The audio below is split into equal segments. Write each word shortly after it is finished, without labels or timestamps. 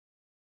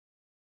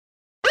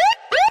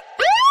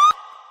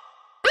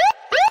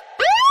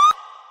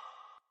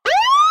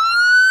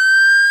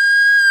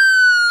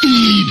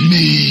Feed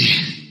me.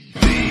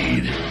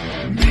 Feed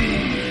me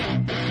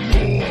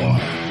more.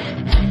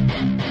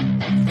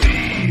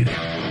 Feed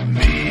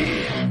me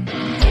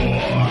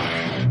more.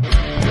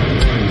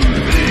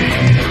 Feed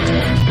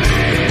me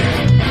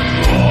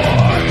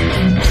more.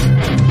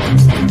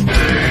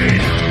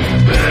 Feed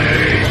me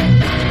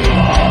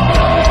more.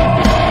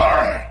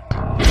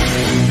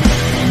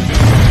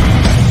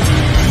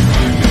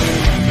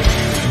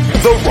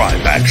 The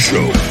Ryback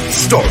Show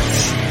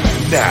starts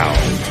now.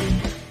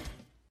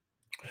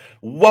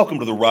 Welcome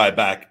to the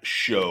Ryback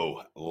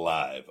Show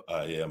Live.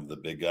 I am the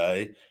big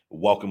guy.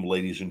 Welcome,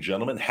 ladies and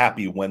gentlemen.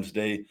 Happy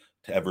Wednesday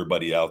to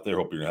everybody out there.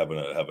 Hope you're having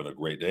a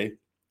great day.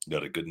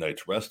 Got a good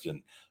night's rest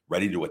and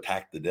ready to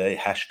attack the day.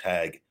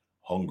 Hashtag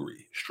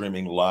hungry.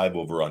 Streaming live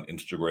over on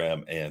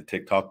Instagram and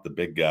TikTok. The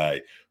big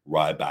guy,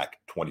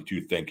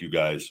 Ryback22. Thank you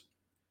guys.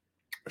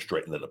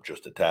 Straighten that up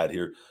just a tad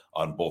here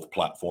on both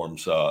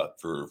platforms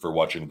for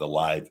watching the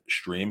live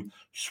stream.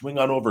 Swing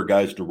on over,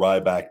 guys, to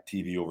Ryback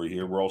TV over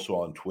here. We're also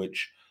on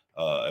Twitch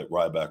at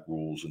Ryback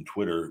Rules, and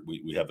Twitter.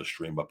 We have a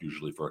stream up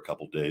usually for a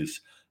couple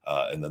days,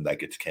 and then that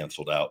gets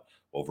canceled out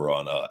over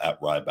on at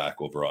Ryback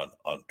over on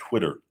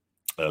Twitter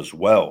as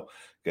well.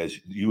 Guys,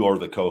 you are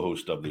the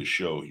co-host of this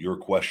show. Your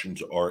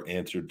questions are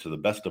answered to the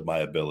best of my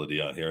ability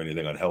on here.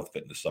 Anything on health,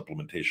 fitness,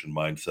 supplementation,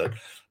 mindset,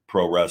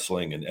 pro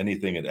wrestling, and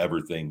anything and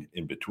everything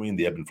in between.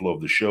 The ebb and flow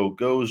of the show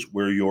goes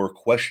where your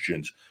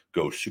questions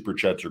go. Super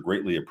chats are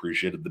greatly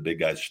appreciated. The big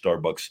guys,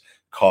 Starbucks,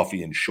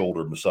 coffee, and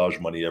shoulder massage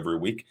money every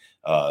week.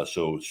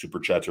 So super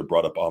chats are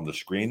brought up on the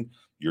screen.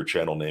 Your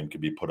channel name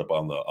can be put up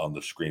on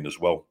the screen as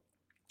well.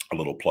 A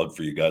little plug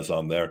for you guys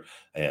on there.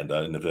 And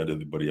if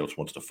anybody else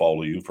wants to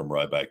follow you from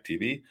Ryback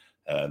TV,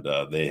 and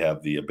they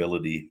have the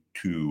ability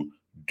to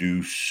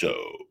do so.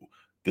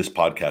 This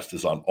podcast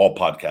is on all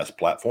podcast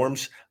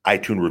platforms.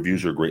 iTunes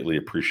reviews are greatly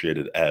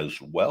appreciated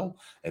as well.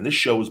 And this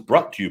show is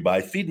brought to you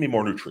by Feed Me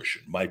More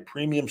Nutrition, my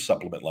premium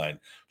supplement line,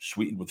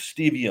 sweetened with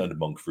stevia and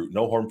monk fruit,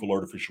 no harmful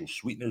artificial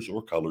sweeteners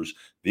or colors,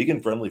 vegan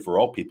friendly for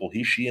all people,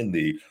 he, she, and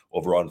thee,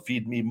 over on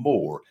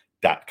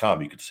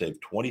feedmemore.com. You can save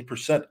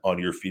 20% on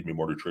your Feed Me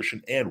More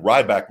Nutrition and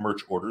Ryback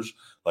merch orders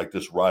like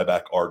this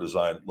Ryback R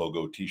Design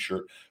logo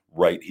t-shirt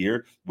right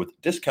here with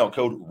discount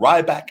code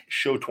Ryback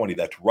Show 20.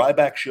 That's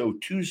Ryback Show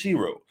 20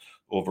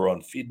 over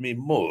on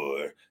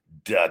feedmemore.com.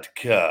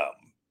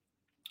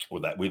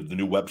 With that, we have the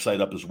new website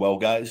up as well,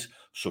 guys.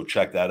 So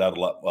check that out. A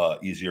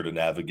lot easier to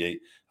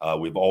navigate.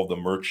 We have all the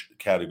merch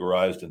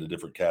categorized into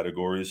different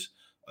categories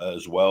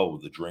as well,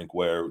 with the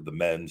drinkware, the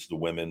men's, the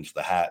women's,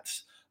 the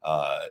hats,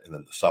 and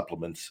then the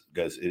supplements.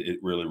 Guys, it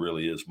really,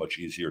 really is much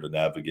easier to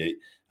navigate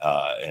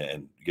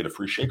and get a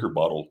free shaker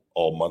bottle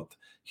all month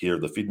here.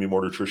 The Feed Me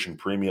More Nutrition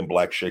Premium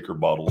Black Shaker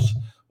bottles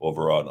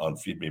over on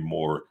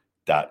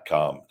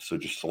feedmemore.com. So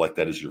just select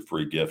that as your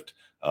free gift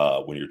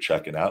when you're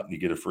checking out, and you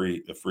get a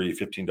free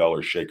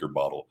 $15 shaker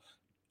bottle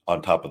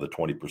on top of the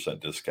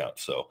 20% discount.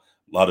 So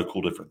a lot of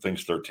cool different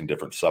things, 13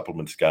 different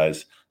supplements,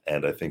 guys.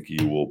 And I think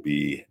you will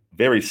be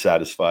very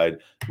satisfied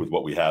with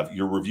what we have.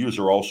 Your reviews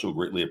are also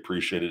greatly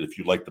appreciated. If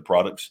you like the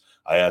products,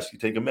 I ask you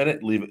take a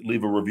minute,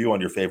 leave a review on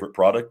your favorite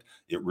product.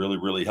 It really,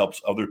 really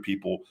helps other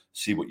people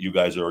see what you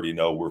guys already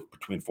know. We're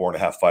between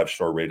 4.5,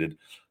 5-star rated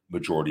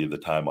majority of the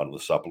time on the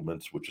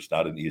supplements, which is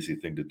not an easy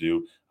thing to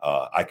do.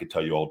 I could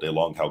tell you all day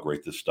long how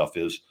great this stuff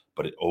is,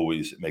 but it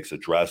makes a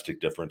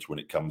drastic difference when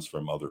it comes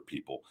from other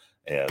people,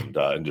 and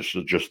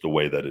just the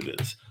way that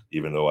it is.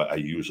 Even though I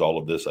use all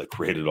of this, I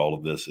created all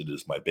of this, it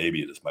is my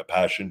baby, it is my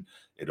passion.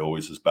 It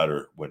always is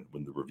better when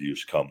the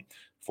reviews come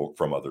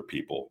from other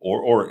people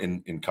or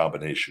in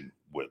combination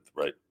with,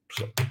 right?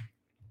 So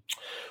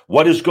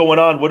what is going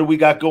on? What do we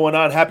got going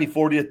on? Happy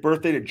 40th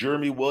birthday to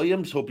Jeremy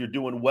Williams. Hope you're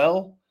doing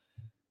well.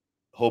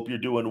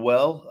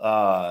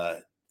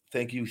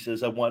 Thank you. He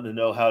says, I want to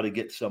know how to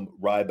get some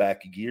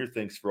Ryback gear.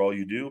 Thanks for all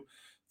you do.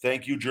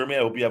 Thank you, Jeremy. I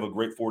hope you have a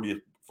great 40th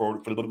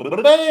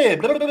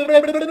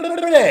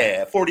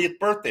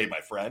birthday, my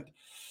friend.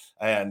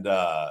 And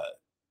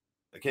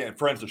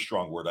friend's a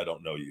strong word. I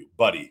don't know you.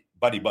 Buddy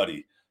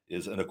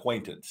is an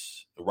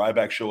acquaintance, a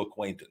Ryback Show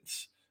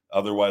acquaintance.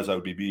 Otherwise, I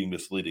would be being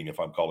misleading if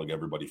I'm calling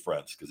everybody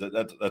friends, because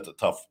that's a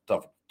tough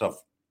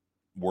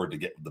word to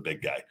get with the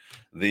big guy.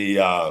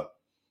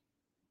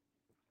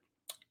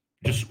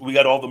 We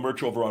got all the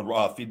merch over on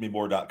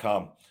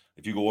feedmemore.com.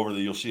 If you go over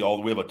there, you'll see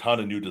we have a ton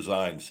of new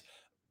designs.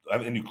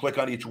 And you click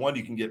on each one,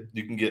 you can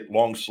get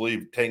long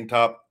sleeve tank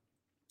top,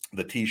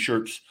 the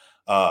t-shirts,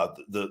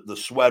 the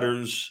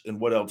sweaters, and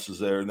what else is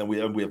there? And then we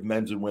have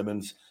men's and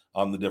women's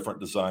on the different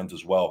designs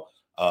as well,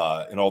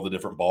 and all the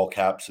different ball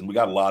caps. And we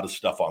got a lot of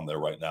stuff on there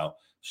right now.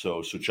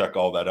 So check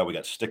all that out. We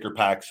got sticker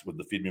packs with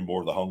the Feed Me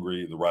More, the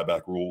Hungry, the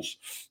Ryback Rules.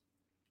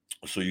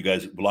 So you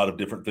guys, a lot of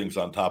different things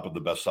on top of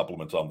the best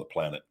supplements on the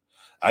planet.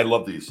 I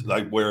love these.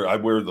 I wear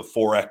the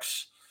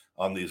 4X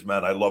on these,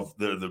 men. I love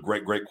the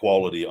great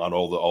quality on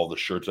all the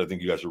shirts. I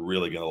think you guys are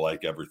really going to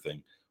like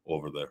everything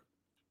over there.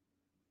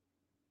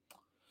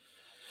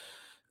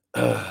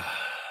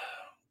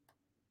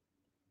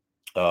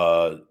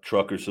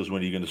 Trucker says,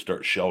 when are you going to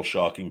start shell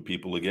shocking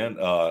people again?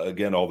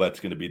 Again, all that's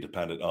going to be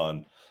dependent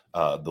on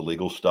The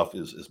legal stuff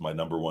is my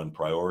number one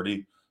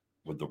priority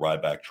with the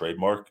Ryback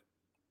trademark.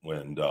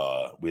 When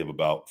we have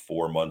about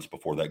 4 months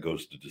before that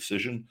goes to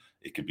decision,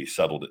 it could be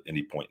settled at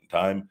any point in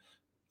time.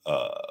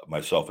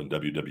 Myself and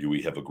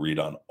WWE have agreed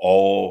on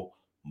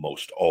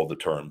almost all the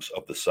terms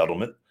of the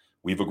settlement.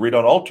 We've agreed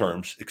on all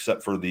terms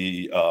except for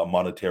the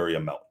monetary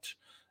amount,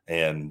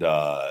 and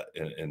I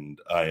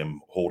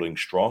am holding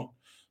strong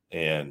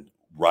and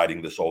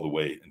riding this all the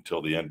way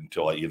until the end,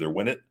 until I either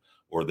win it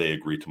or they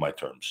agree to my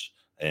terms.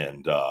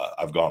 And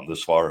I've gone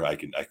this far. I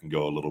can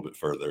go a little bit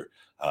further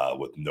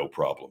with no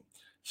problem.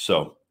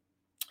 So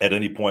at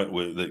any point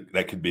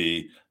that could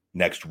be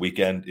next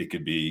weekend, it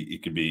could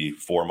be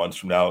 4 months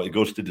from now. It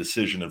goes to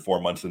decision in 4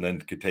 months, and then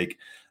it could take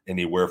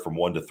anywhere from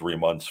 1 to 3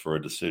 months for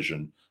a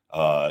decision,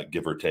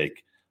 give or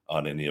take,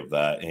 on any of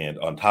that. And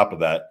on top of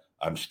that,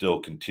 I'm still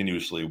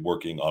continuously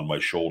working on my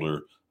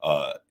shoulder.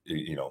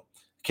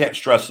 Can't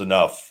stress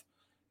enough,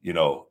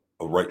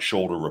 a right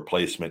shoulder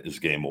replacement is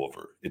game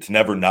over. It's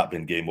never not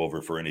been game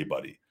over for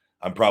anybody.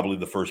 I'm probably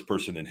the first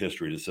person in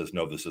history that says,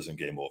 no, this isn't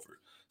game over.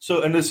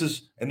 So, this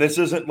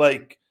isn't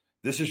like,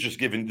 this is just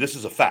giving, this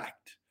is a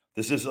fact.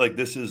 This is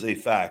a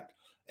fact.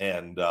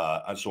 And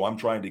so I'm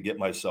trying to get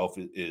myself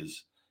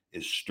as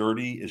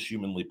sturdy as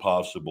humanly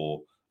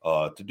possible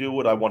to do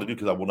what I want to do,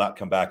 because I will not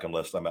come back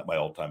unless I'm at my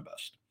all-time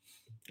best.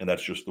 And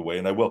that's just the way,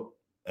 and I will.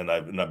 And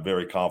I'm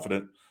very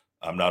confident.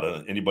 I'm not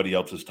on anybody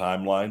else's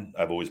timeline.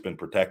 I've always been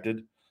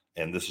protected.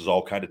 And this is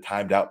all kind of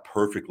timed out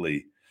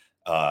perfectly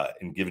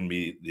and given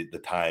me the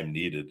time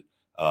needed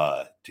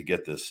to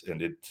get this.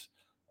 And it's,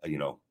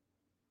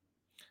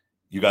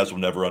 you guys will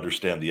never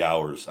understand the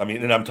hours. I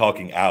mean, and I'm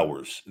talking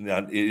hours.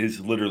 It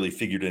is literally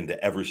figured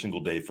into every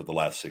single day for the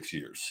last 6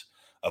 years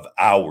of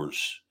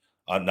hours,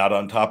 not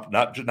on top,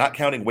 not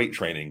counting weight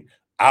training,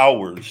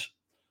 hours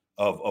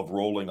of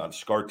rolling on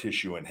scar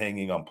tissue and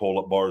hanging on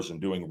pull-up bars and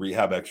doing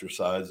rehab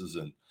exercises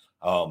and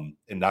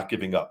not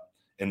giving up.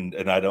 And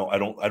I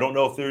don't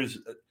know if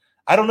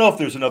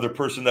there's another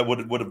person that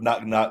would have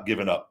not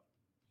given up.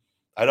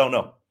 I don't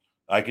know.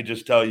 I could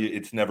just tell you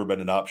it's never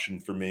been an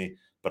option for me.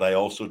 But I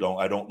also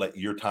don't let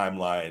your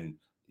timeline,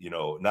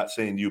 not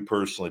saying you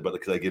personally, but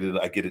because I get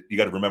it. You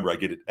got to remember, I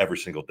get it every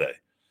single day.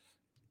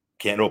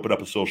 Can't open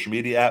up a social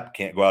media app.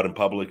 Can't go out in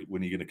public.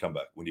 When are you going to come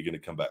back? When are you going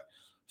to come back?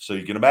 So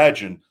you can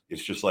imagine,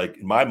 it's just like,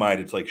 in my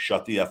mind, it's like,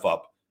 shut the F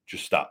up.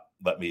 Just stop.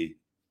 Let me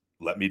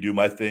do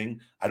my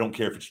thing. I don't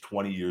care if it's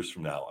 20 years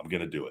from now. I'm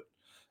going to do it.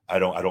 I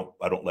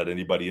don't let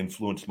anybody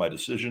influence my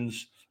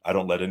decisions. I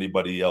don't let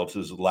anybody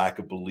else's lack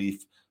of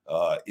belief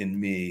in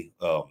me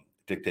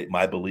dictate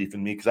my belief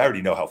in me, because I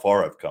already know how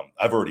far I've come.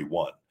 I've already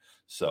won.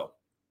 So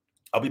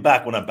I'll be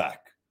back when I'm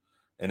back.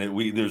 And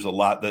there's a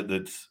lot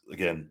that's,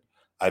 again,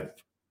 I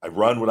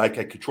run what I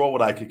can control,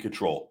 what I can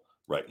control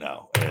right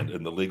now.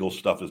 And the legal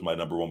stuff is my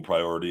number one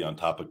priority, on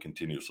top of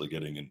continuously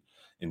getting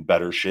in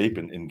better shape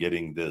and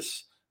getting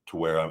this to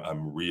where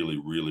I'm really,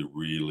 really,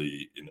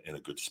 really in a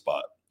good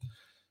spot,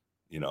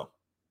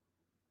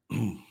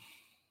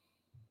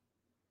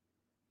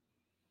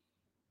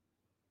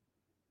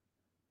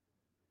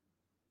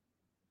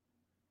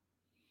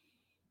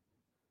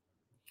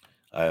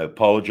 I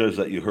apologize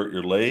that you hurt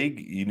your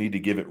leg. You need to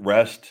give it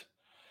rest.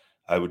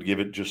 I would give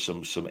it just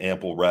some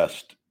ample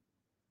rest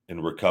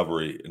and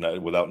recovery,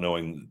 and without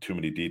knowing too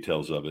many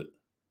details of it.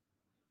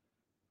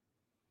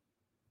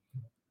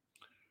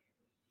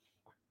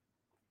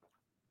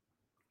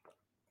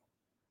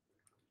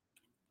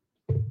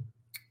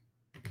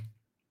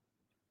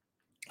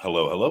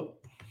 Hello, hello.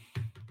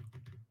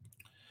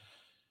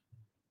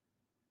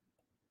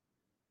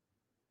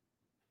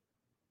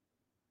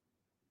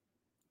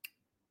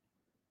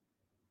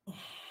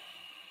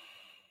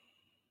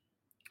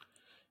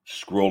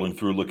 Scrolling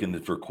through, looking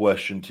for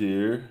questions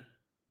here.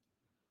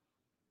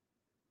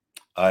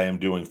 I am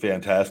doing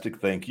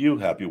fantastic. Thank you.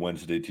 Happy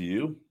Wednesday to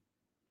you.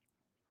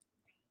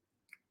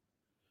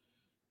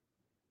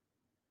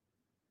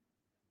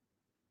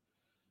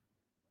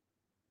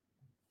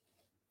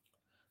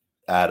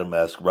 Adam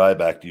asked,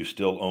 Ryback, do you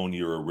still own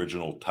your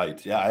original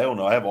tights? Yeah, I own.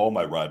 I have all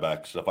my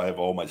Ryback stuff. I have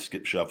all my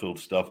Skip Sheffield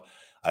stuff.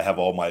 I have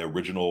all my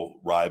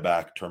original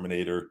Ryback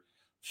Terminator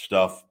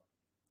stuff.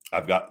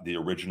 I've got the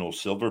original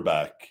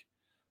Silverback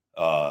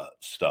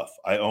stuff.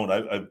 I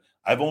own.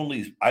 I've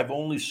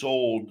only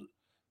sold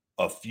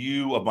a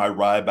few of my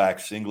Ryback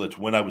singlets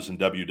when I was in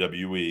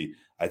WWE.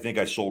 I think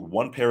I sold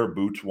one pair of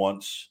boots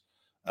once,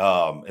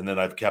 and then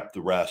I've kept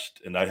the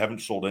rest, and I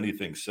haven't sold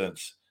anything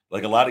since.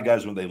 Like a lot of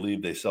guys, when they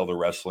leave, they sell their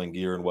wrestling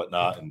gear and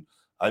whatnot, and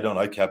I don't.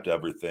 I kept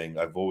everything.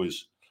 I've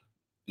always,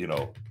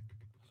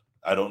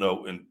 I don't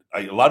know, and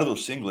a lot of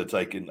those singlets,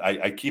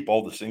 I keep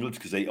all the singlets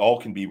because they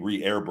all can be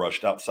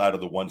re-airbrushed outside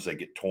of the ones that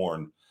get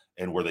torn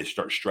and where they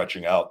start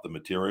stretching out the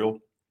material.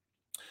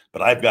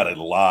 But I've got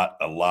a lot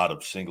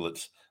of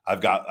singlets.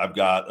 I've got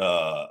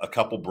a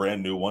couple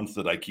brand new ones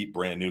that I keep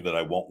brand new that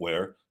I won't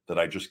wear, that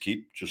I just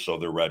keep just so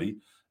they're ready.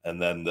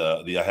 And then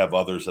I have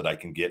others that I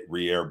can get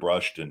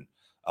re-airbrushed, and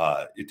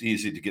it's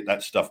easy to get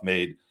that stuff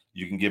made.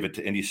 You can give it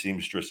to any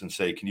seamstress and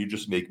say, can you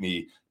just make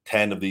me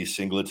 10 of these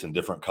singlets in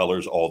different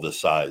colors, all this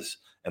size?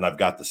 and I've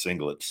got the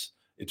singlets.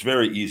 It's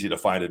very easy to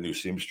find a new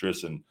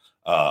seamstress, and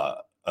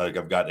like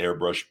I've got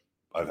airbrush.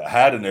 I've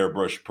had an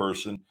airbrush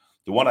person.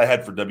 The one I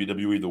had for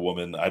WWE, the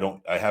woman,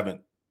 I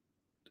haven't.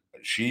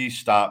 She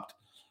stopped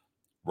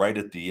right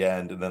at the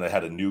end, and then I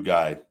had a new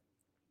guy,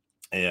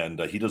 and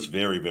he does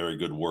very, very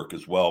good work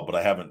as well. But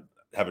I haven't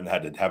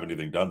had to have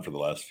anything done for the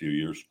last few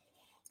years.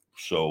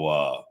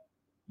 So,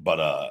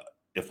 but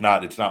if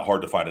not, it's not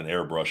hard to find an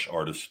airbrush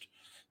artist.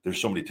 There's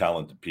so many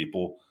talented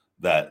people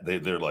that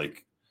they're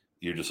like,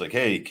 you're just like,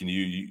 hey, can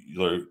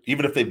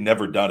even if they've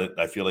never done it,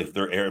 I feel like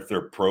if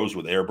they're pros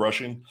with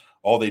airbrushing,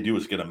 all they do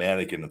is get a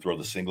mannequin and throw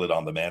the singlet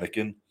on the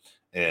mannequin,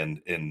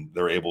 and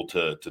they're able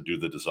to do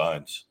the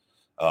designs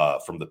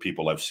from the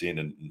people I've seen,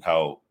 and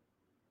how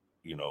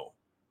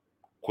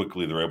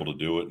quickly they're able to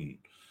do it. And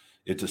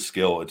it's a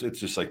skill. It's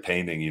just like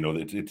painting.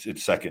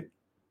 It's second.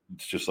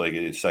 It's just like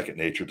it's second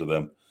nature to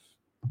them.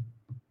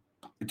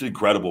 It's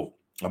incredible.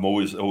 I'm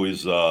always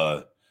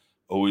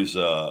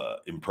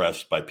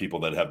impressed by people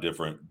that have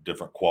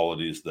different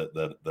qualities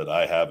that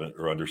I haven't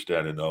or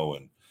understand and know,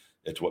 and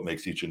it's what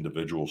makes each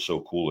individual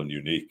so cool and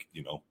unique.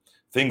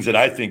 Things that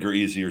I think are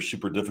easy are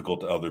super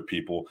difficult to other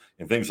people,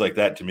 and things like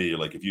that to me.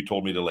 Like if you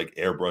told me to like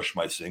airbrush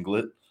my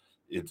singlet,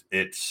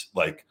 it's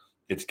like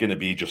it's going to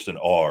be just an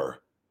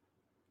R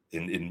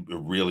in a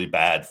really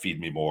bad feed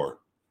me more.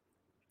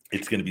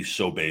 It's going to be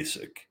so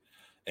basic,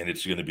 and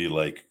it's going to be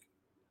like,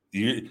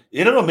 I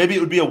don't know, maybe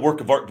it would be a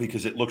work of art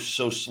because it looks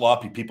so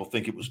sloppy. People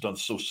think it was done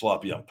so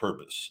sloppy on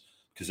purpose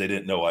because they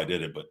didn't know I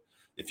did it. But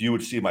if you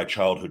would see my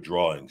childhood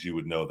drawings, you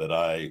would know that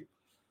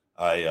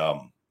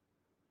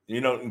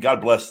and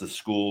God bless the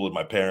school and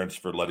my parents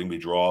for letting me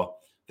draw.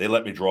 They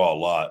let me draw a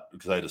lot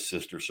because I had a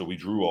sister, so we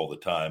drew all the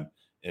time,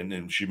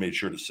 and she made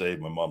sure to save.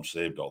 My mom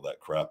saved all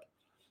that crap.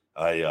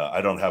 I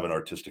don't have an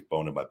artistic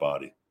bone in my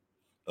body.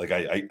 Like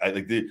I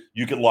like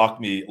you can lock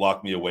me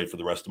away for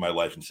the rest of my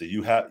life and say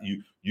you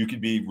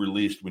could be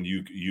released when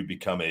you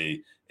become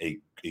a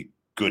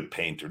good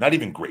painter, not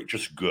even great,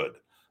 just good,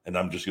 and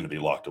I'm just going to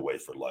be locked away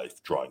for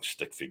life drawing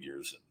stick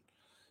figures and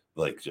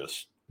like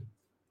just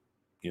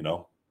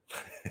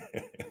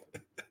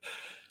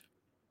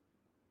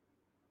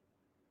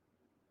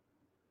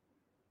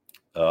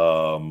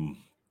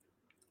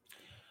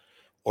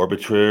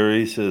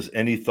Arbitrary says,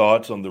 any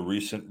thoughts on the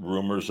recent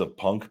rumors of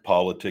Punk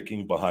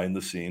politicking behind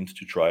the scenes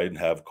to try and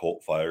have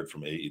Colt fired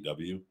from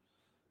AEW?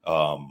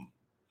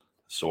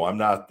 So I'm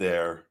not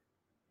there.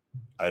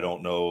 I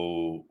don't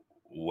know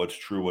what's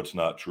true, what's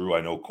not true.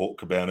 I know Colt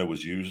Cabana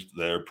was used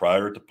there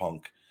prior to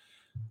Punk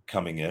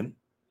coming in.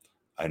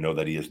 I know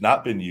that he has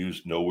not been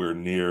used nowhere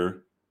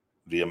near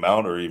the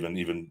amount, or even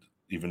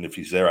if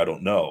he's there, I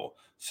don't know,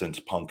 since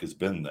Punk has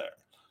been there.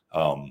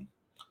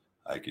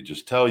 I could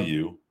just tell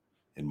you,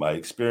 in my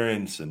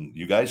experience, and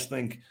you guys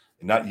think,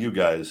 and not you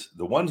guys,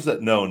 the ones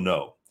that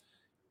know.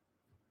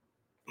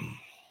 A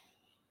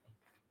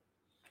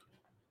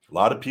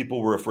lot of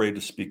people were afraid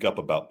to speak up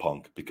about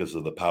Punk because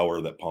of the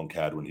power that Punk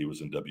had when he was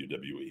in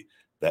WWE.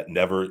 That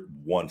never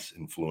once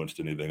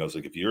influenced anything. I was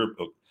like, if you're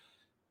a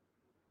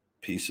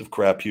piece of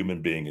crap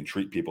human being and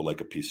treat people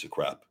like a piece of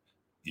crap,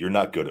 you're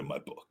not good in my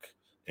book.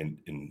 And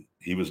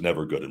he was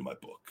never good in my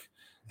book.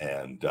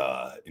 And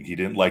he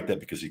didn't like that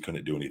because he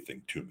couldn't do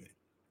anything to me.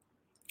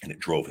 And it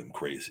drove him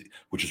crazy,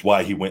 which is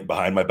why he went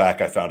behind my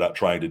back. I found out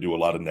trying to do a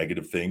lot of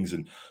negative things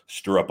and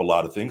stir up a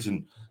lot of things.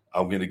 And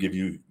I'm going to give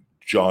you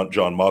John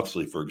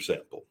Moxley, for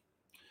example.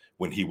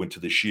 When he went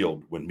to the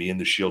Shield, when me and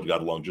the Shield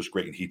got along just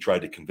great, and he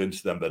tried to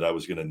convince them that I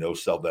was going to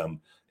no-sell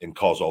them and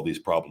cause all these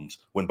problems,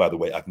 when, by the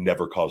way, I've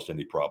never caused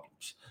any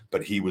problems.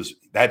 But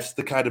that's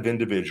the kind of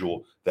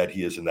individual that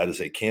he is, and that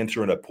is a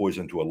cancer and a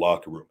poison to a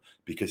locker room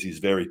because he's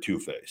very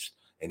two-faced,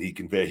 and he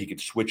can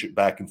switch it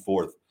back and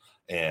forth.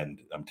 And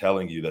I'm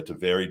telling you, that's a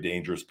very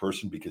dangerous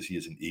person because he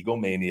is an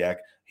egomaniac.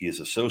 He is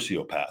a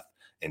sociopath,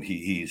 and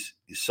he's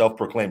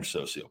self-proclaimed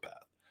sociopath.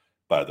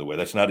 By the way,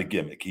 that's not a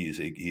gimmick.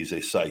 He's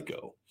a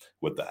psycho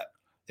with that,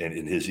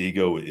 and his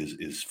ego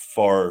is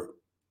far.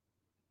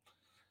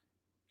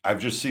 I've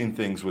just seen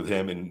things with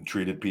him and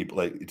treated people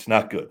like it's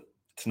not good.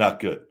 It's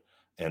not good,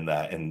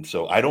 and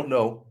so I don't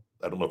know.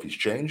 I don't know if he's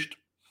changed.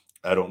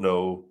 I don't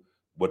know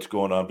what's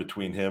going on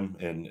between him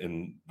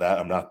and that.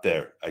 I'm not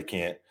there. I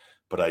can't.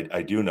 But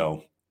I do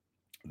know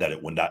that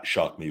it would not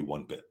shock me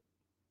one bit.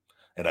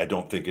 And I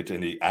don't think it's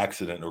any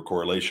accident or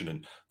correlation.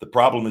 And the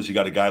problem is you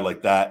got a guy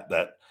like that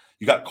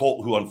you got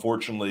Colt, who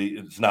unfortunately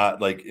is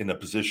not like in a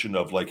position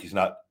of like, he's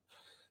not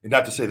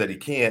to say that he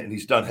can't, and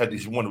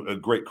he's won a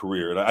great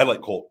career. And I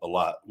like Colt a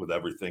lot with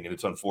everything. And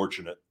it's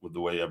unfortunate with the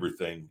way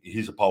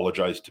he's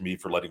apologized to me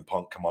for letting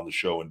Punk come on the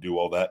show and do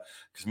all that.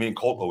 Because me and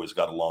Colt always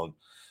got along.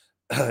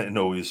 And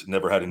always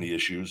never had any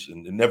issues,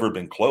 and never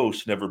been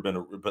close,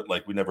 but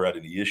like we never had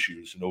any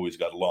issues and always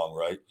got along,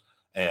 right?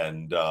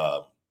 And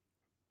to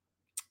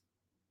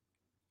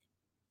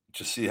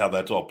see how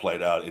that's all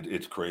played out,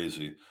 it's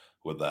crazy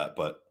with that.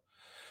 But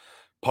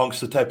Punk's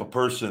the type of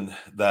person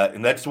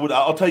and that's what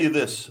I'll tell you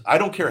this. I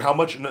don't care how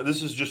much,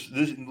 this is just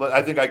this.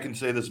 I think I can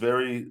say this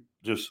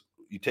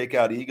you take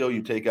out ego,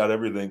 you take out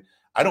everything.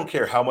 I don't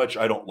care how much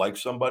I don't like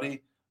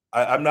somebody.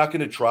 I'm not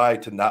going to try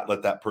to not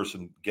let that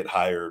person get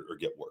hired or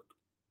get work.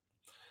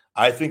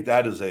 I think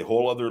that is a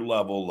whole other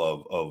level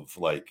of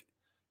like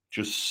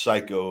just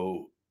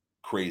psycho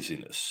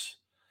craziness.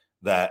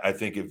 That I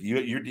think if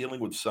you're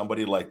dealing with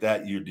somebody like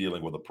that, you're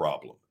dealing with a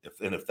problem.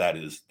 If that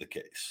is the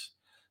case,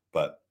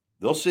 but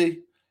they'll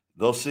see,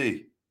 they'll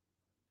see.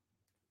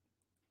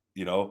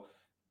 You know,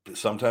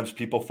 sometimes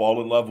people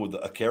fall in love with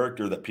a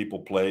character that people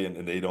play,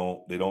 and they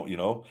don't.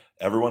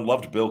 Everyone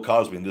loved Bill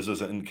Cosby, and this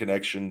isn't in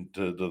connection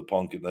to the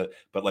Punk and that,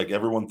 but like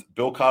everyone,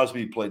 Bill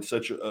Cosby played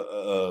such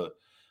a,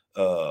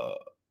 a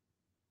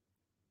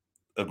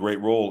great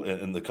role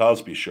in the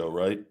Cosby Show,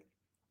 right?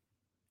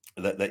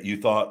 That you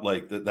thought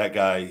like that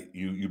guy,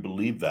 you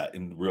believe that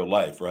in real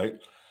life, right?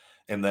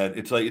 And then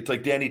it's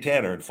like Danny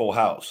Tanner in Full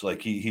House.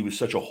 Like he was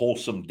such a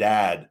wholesome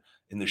dad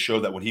in the show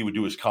that when he would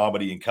do his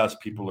comedy and cuss,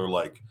 people are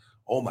like,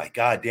 "Oh my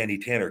God, Danny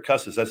Tanner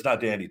cusses. That's not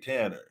Danny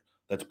Tanner.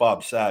 That's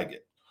Bob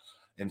Saget."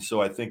 And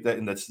so I think that,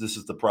 and this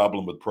is the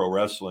problem with pro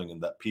wrestling,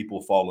 and that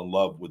people fall in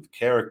love with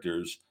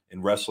characters,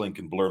 and wrestling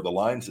can blur the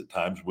lines at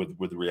times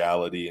with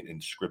reality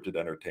and scripted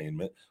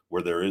entertainment,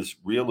 where there is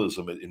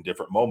realism in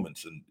different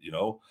moments, and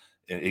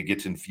and it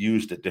gets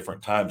infused at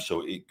different times,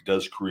 so it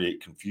does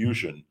create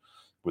confusion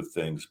with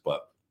things.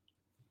 But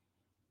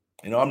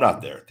I'm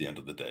not there at the end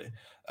of the day,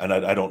 and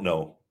I don't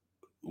know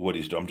what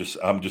he's doing.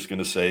 I'm just going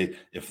to say,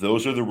 if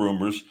those are the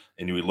rumors,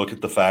 and you look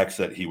at the facts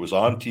that he was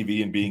on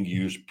TV and being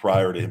used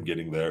prior to him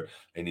getting there,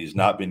 and he's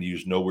not been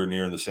used nowhere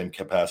near in the same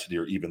capacity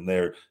or even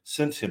there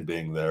since him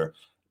being there,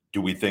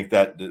 do we think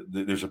that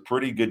there's a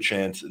pretty good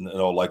chance, in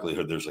all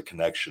likelihood, there's a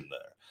connection there?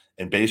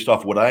 And based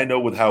off what I know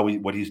with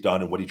what he's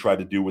done and what he tried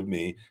to do with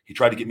me, he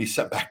tried to get me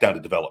sent back down to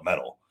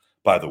developmental.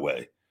 By the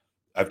way,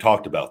 I've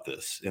talked about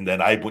this. And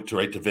then I went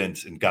right to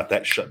Vince and got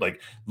that shut.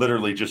 Like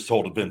literally just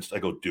told Vince, I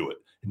go, do it.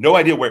 No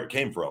idea where it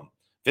came from.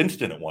 Vince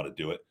didn't want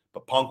to do it,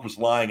 but Punk was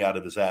lying out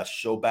of his ass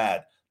so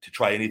bad to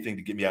try anything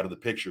to get me out of the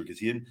picture, because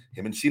him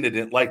and Cena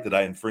didn't like that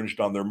I infringed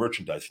on their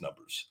merchandise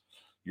numbers.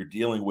 You're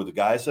dealing with the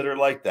guys that are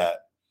like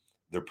that.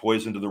 They're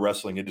poison to the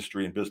wrestling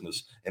industry and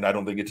business. And I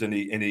don't think it's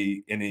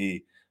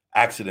any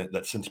accident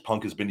that since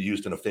Punk has been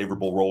used in a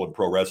favorable role in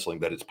pro wrestling,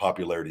 that its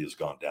popularity has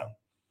gone down.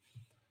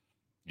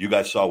 You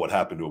guys saw what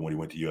happened to him when he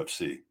went to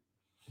UFC.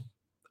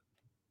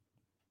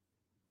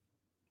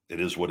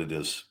 It is what it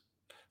is.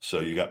 So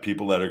you got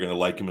people that are going to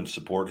like him and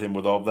support him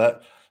with all of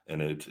that,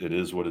 and it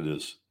is what it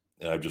is.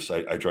 And I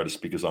try to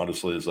speak as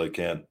honestly as I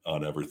can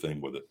on everything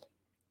with it.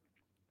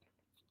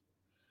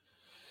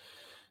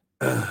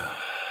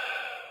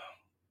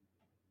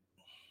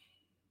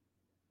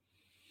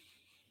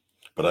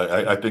 But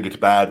I think it's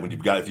bad when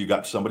if you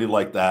got somebody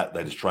like that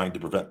is trying to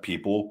prevent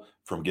people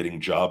from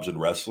getting jobs in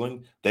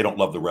wrestling. They don't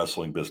love the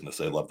wrestling business;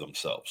 they love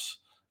themselves,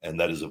 and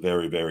that is a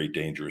very, very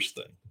dangerous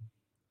thing.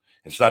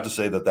 It's not to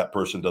say that that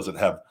person doesn't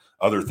have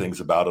other things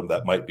about them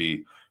that might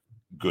be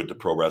good to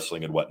pro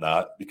wrestling and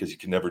whatnot, because you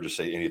can never just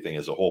say anything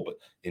as a whole. But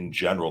in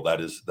general, that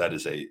is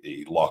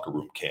a locker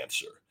room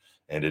cancer,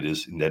 and it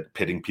is net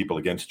pitting people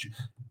against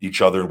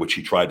each other, which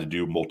he tried to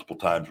do multiple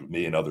times with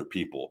me and other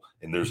people.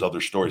 And there's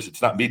other stories.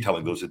 It's not me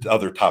telling those; it's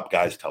other top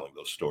guys telling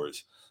those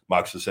stories.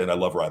 Mox is saying, "I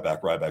love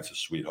Ryback. Ryback's a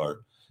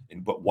sweetheart."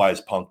 But why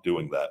is Punk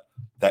doing that?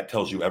 That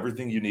tells you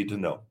everything you need to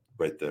know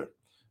right there.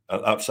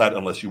 Outside,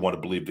 unless you want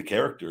to believe the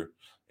character,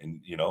 and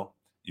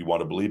you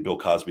want to believe Bill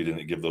Cosby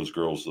didn't give those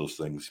girls those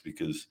things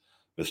because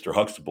Mr.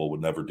 Huxtable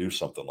would never do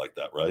something like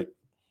that, right?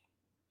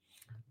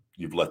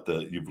 You've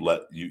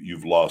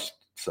lost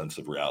sense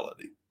of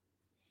reality.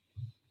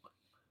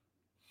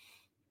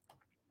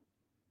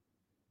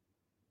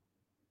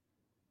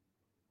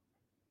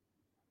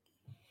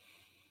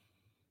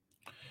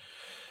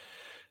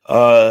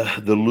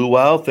 The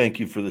Luau, thank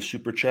you for the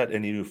super chat.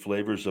 Any new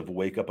flavors of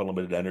Wake Up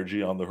Unlimited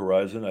Energy on the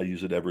horizon? I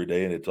use it every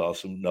day and it's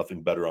awesome.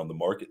 Nothing better on the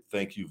market.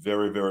 Thank you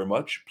very, very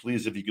much.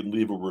 Please, if you can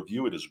leave a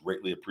review, it is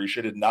greatly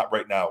appreciated. Not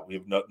right now. We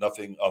have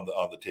nothing on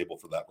the table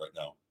for that right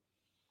now.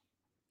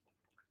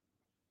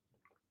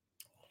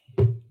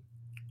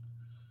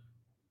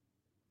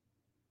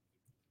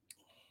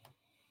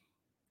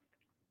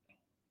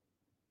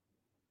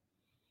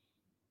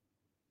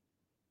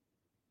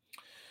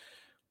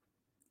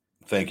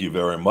 Thank you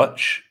very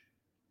much.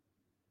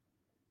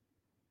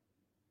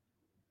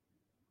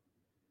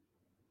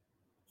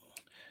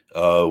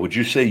 Would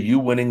you say you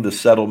winning the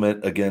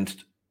settlement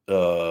against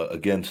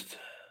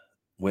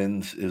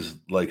Wins is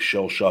like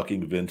shell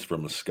shocking Vince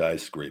from a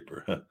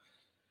skyscraper?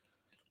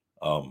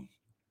 um,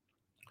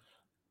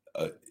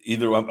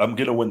 Either I'm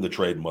going to win the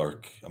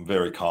trademark. I'm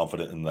very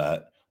confident in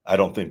that. I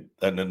don't think,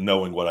 and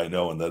knowing what I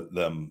know, and that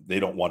they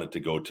don't want it to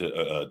go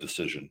to a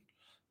decision,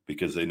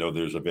 because they know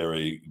there's a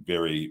very,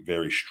 very,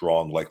 very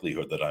strong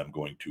likelihood that I'm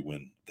going to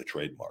win the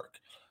trademark,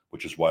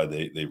 which is why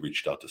they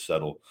reached out to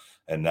settle.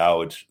 And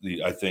now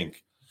I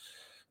think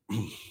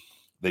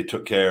they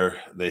took care.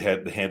 They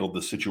handled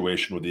the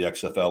situation with the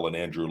XFL and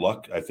Andrew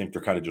Luck. I think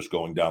they're kind of just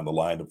going down the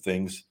line of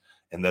things,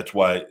 and that's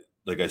why,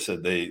 like I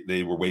said,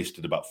 they were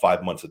wasted about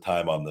 5 months of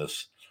time on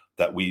this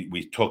that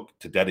we took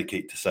to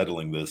dedicate to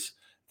settling this.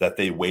 That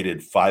they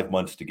waited 5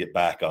 months to get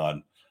back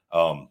on.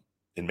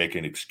 and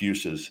making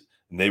excuses.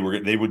 And they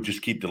would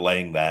just keep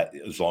delaying that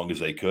as long as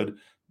they could,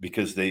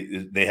 because they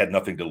had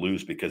nothing to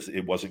lose, because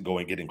it wasn't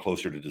getting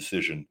closer to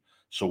decision.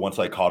 So once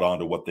I caught on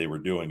to what they were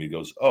doing, he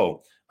goes,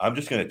 "Oh, I'm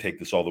just going to take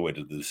this all the way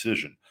to the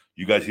decision.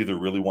 You guys either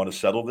really want to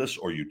settle this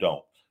or you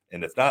don't.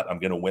 And if not, I'm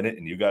going to win it,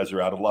 and you guys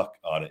are out of luck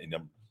on it. And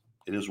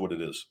it is what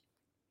it is."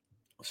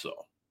 So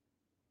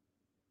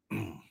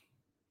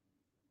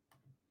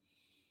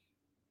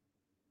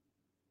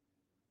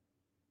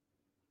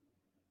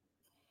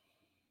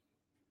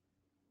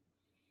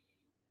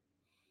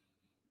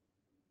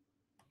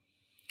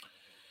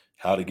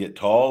how to get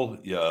tall?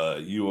 Yeah,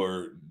 you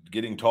are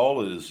getting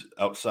tall is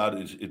outside.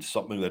 It's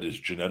something that is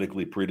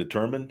genetically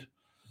predetermined,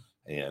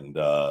 and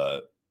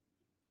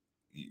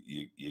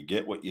you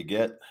get what you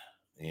get,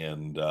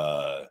 and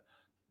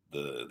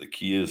the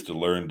key is to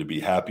learn to be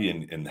happy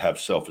and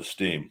have self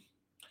esteem.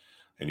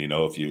 And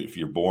if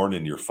you're born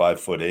and you're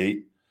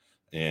 5'8",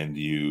 and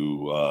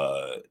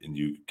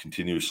you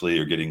continuously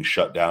are getting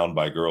shut down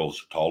by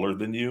girls taller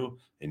than you,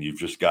 and you've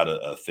just got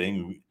a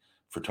thing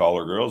for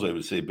taller girls, I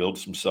would say build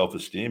some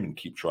self-esteem and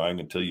keep trying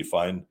until you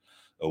find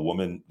a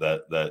woman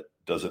that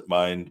doesn't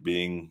mind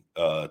being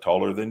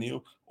taller than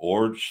you,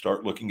 or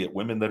start looking at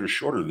women that are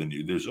shorter than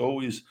you. There's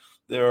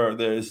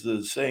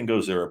the saying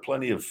goes, there are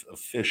plenty of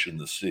fish in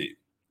the sea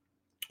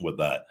with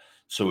that.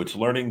 So it's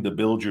learning to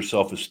build your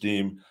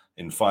self-esteem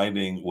and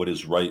finding what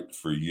is right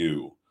for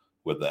you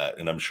with that.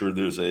 And I'm sure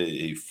there's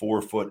a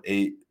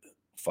 4'8",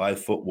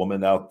 5 foot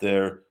woman out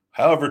there,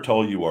 however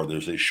tall you are,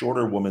 there's a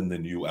shorter woman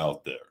than you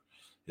out there.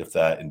 If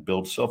that, and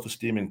build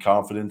self-esteem and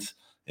confidence,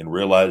 and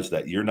realize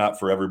that you're not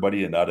for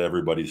everybody and not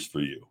everybody's for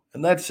you.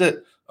 And that's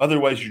it.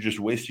 Otherwise, you're just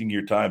wasting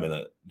your time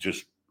and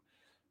just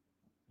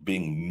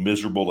being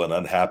miserable and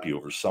unhappy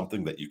over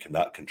something that you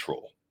cannot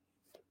control.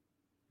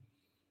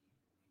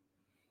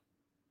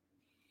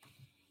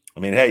 I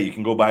mean, hey, you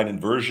can go buy an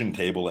inversion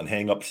table and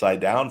hang upside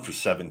down for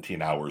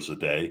 17 hours a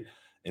day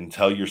and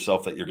tell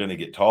yourself that you're going to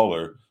get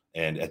taller.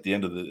 And at the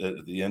end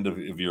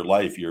of your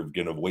life, you're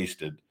going to have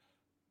wasted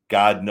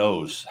God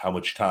knows how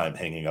much time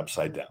hanging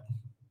upside down.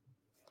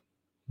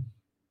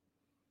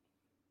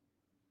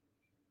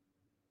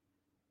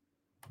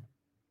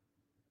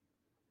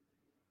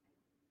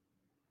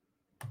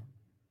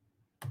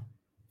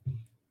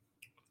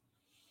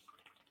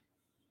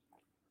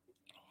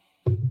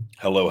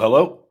 Hello,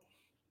 hello.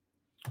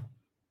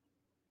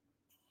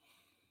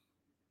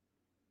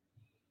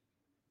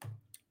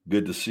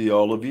 Good to see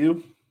all of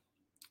you.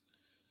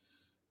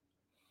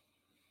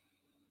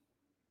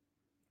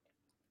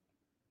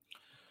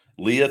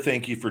 Leah,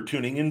 thank you for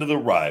tuning into the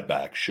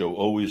Ryback Show.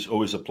 Always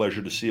a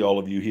pleasure to see all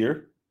of you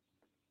here.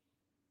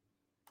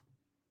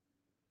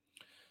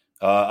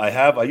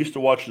 I used to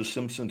watch The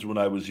Simpsons when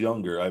I was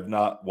younger. I've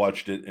not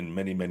watched it in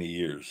many, many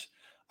years.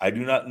 I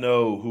do not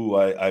know who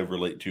I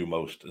relate to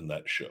most in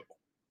that show.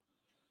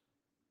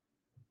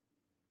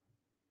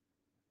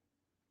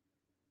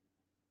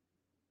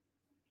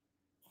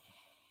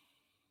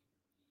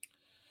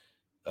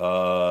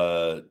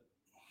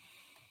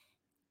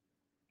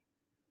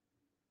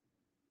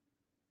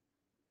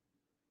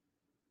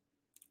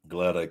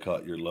 Glad I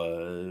caught your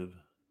live.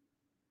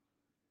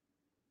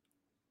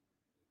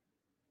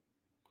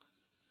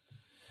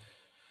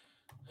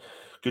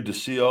 Good to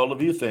see all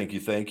of you. Thank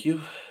you. Thank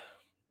you.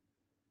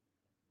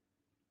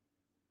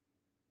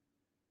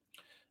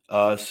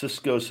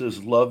 Cisco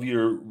says, love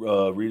your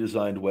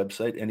redesigned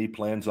website. Any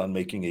plans on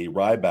making a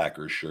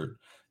Rybacker shirt?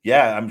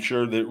 Yeah, I'm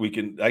sure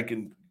that I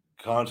can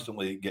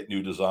constantly get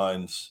new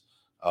designs.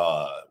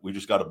 We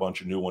just got a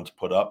bunch of new ones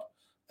put up,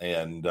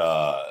 and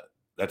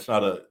that's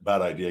not a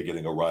bad idea,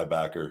 getting a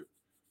Rybacker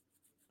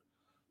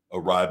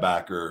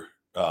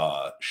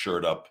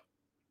shirt up.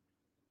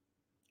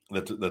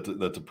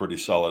 That's a pretty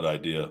solid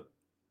idea.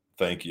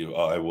 Thank you.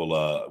 I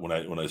will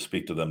when I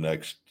speak to them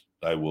next,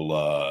 I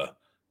will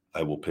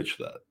pitch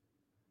that.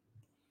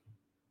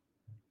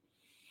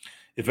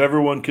 If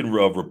everyone can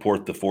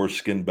report the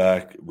foreskin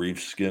back,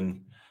 reef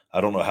skin,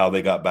 I don't know how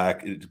they got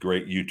back. It's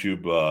great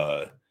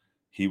YouTube.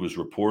 He was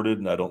reported,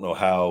 and I don't know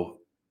how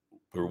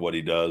or what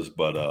he does,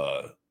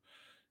 but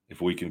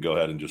if we can go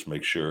ahead and just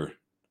make sure,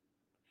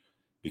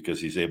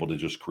 because he's able to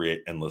just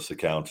create endless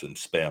accounts and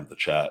spam the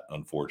chat,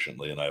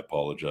 unfortunately, and I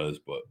apologize,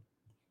 but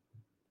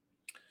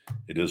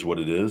it is what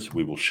it is.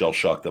 We will shell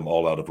shock them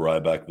all out of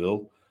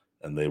Rybackville,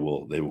 and they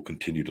will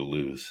continue to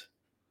lose.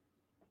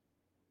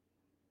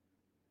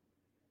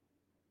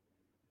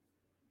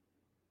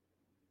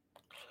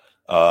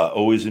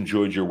 Always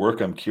enjoyed your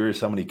work. I'm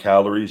curious how many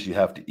calories you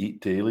have to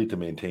eat daily to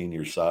maintain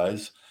your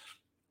size.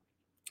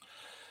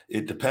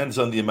 It depends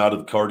on the amount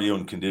of cardio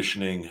and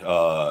conditioning,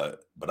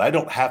 but I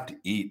don't have to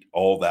eat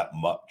all that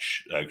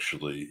much,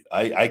 actually.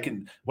 I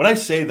can, when I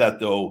say that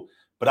though,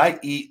 but I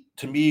eat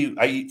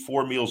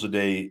 4 meals a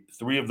day.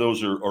 3 of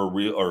those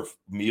are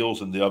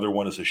meals, and the other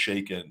one is a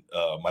shake, and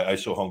my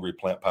ISO Hungry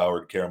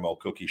plant-powered caramel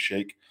cookie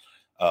shake,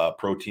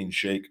 protein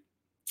shake.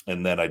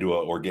 And then I do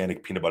an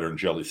organic peanut butter and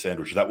jelly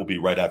sandwich. That will be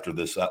right after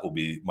this. That will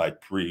be my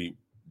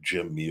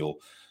pre-gym meal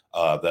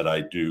that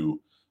I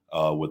do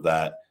with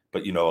that.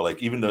 but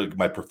like even though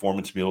my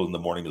performance meal in the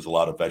morning is a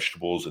lot of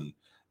vegetables, and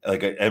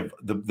like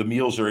the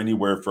meals are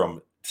anywhere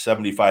from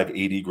 75,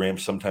 80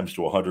 grams, sometimes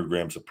to 100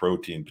 grams of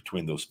protein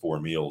between those four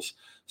meals.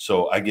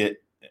 So I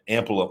get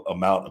ample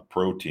amount of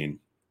protein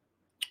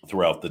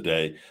throughout the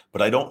day,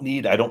 but I don't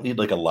need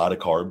like a lot of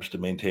carbs to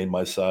maintain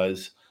my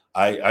size.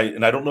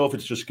 And I don't know if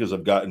it's just because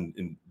I've gotten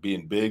in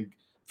being big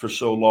for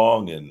so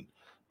long,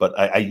 but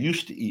I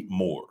used to eat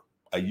more.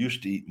 I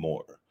used to eat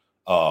more.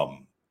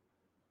 Um,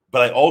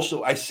 but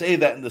I say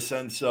that in the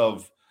sense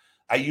of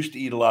I used to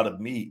eat a lot of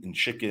meat and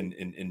chicken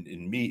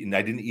and meat, and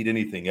I didn't eat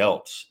anything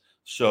else.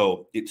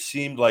 So it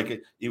seemed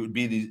like it would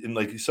be these, and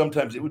like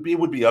sometimes it would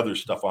be other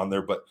stuff on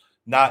there, but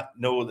not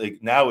no like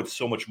now it's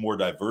so much more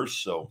diverse.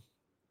 So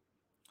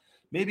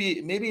maybe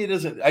it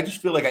isn't. I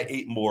just feel like I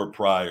ate more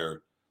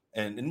prior,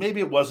 and maybe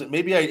it wasn't.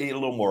 Maybe I ate a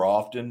little more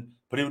often,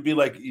 but it would be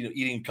like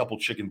eating a couple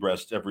chicken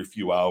breasts every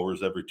few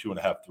hours, every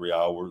 2.5, 3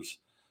 hours.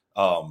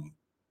 Um,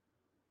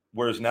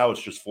 Whereas now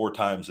it's just four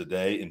times a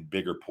day in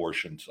bigger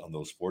portions on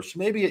those four. So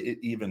maybe it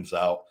evens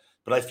out,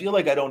 but I feel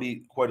like I don't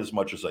eat quite as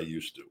much as I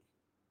used to.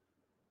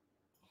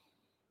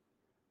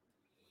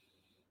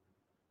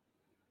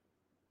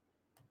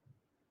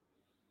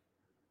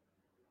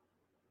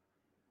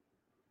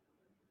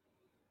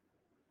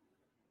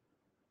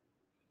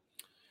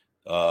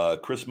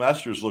 Chris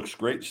Masters looks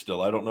great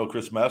still. I don't know.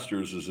 Chris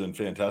Masters is in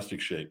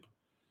fantastic shape.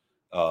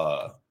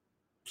 Uh,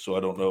 so I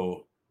don't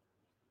know.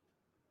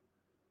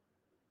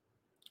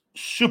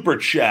 Super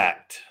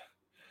chat.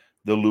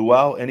 The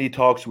Luau, any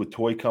talks with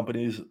toy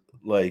companies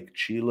like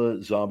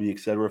Chila, Zombie,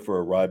 etc.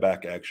 for a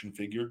Ryback action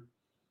figure?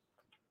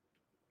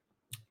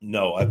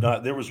 No, I've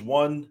not. There was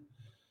one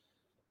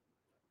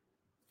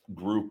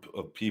group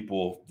of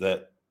people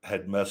that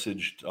had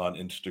messaged on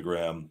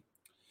Instagram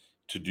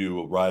to do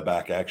a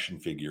Ryback action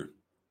figure,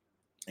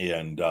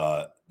 and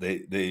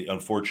they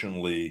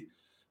unfortunately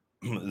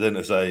then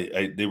as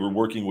they were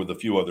working with a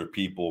few other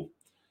people,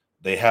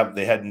 they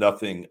had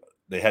nothing,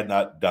 they had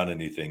not done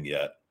anything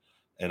yet,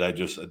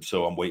 and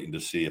so I'm waiting to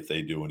see if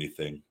they do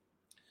anything,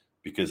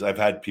 because I've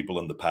had people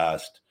in the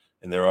past,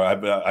 and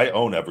I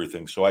own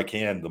everything, so I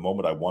can, the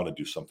moment I want to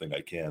do something,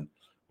 I can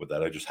with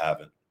that. I just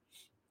haven't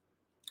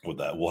with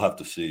that. We'll have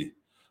to see.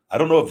 I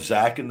don't know if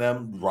Zach and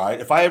them, right?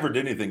 If I ever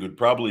did anything, it would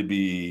probably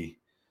be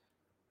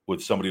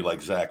with somebody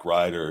like Zach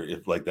Ryder,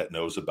 if like that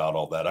knows about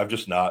all that. I've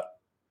just not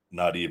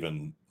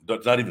even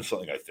that's not even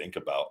something I think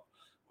about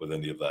with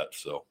any of that.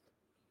 So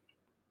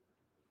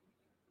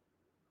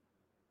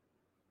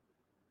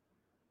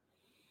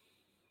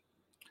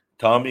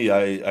Tommy,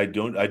 I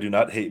do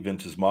not hate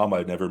Vince's mom.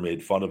 I never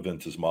made fun of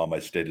Vince's mom. I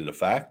stated a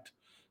fact,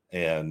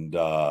 and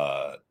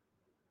I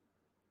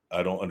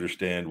don't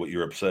understand what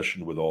your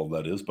obsession with all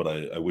that is. But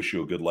I wish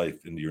you a good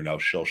life, and you're now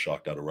shell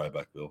shocked out of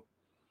Rybackville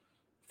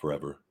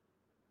forever.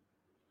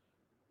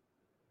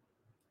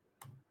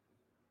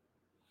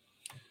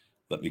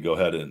 Let me go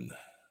ahead and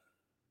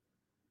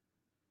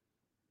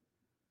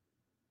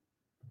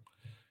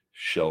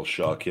shell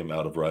shock him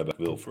out of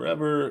Rybackville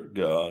forever.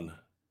 Gone.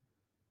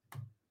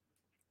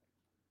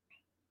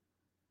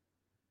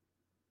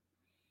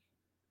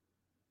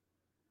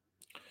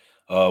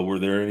 Were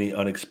there any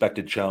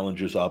unexpected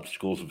challenges,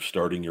 obstacles of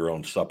starting your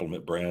own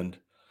supplement brand?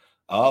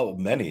 Oh,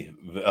 many,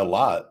 a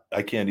lot.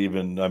 I can't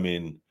even. I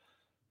mean,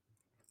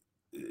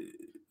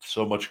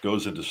 so much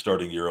goes into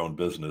starting your own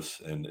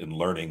business and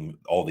learning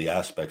all the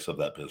aspects of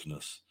that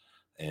business.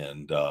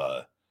 And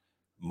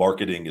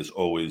marketing is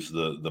always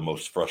the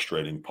most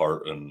frustrating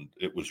part. And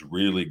it was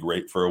really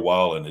great for a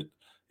while, and it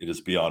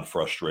is beyond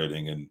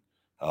frustrating. And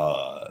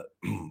uh,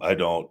 I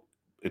don't.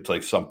 It's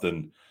like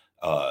something.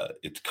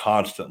 It's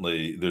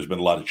constantly. There's been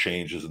a lot of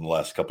changes in the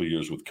last couple of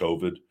years with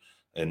COVID,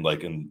 and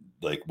like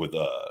with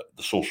the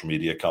social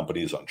media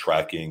companies on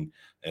tracking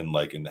and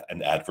like in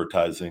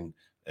advertising,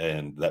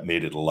 and that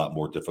made it a lot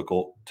more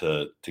difficult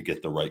to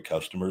get the right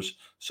customers.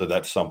 So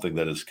that's something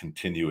that is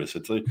continuous.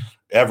 It's like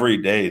every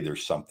day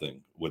there's something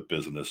with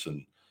business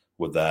and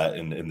with that,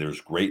 and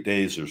there's great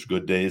days, there's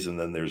good days, and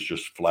then there's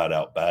just flat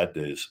out bad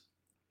days.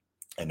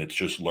 And it's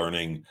just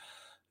learning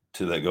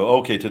to that go,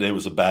 okay, today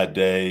was a bad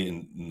day,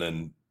 and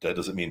then that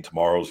doesn't mean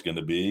tomorrow's going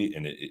to be,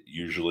 and it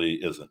usually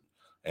isn't.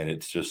 And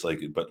it's just like,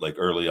 but like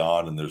early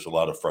on, and there's a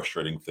lot of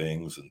frustrating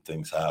things, and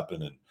things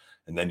happen,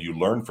 and then you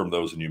learn from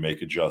those, and you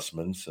make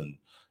adjustments, and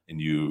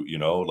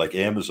like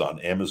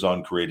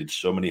Amazon created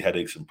so many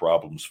headaches and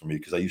problems for me,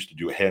 because I used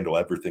to handle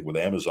everything with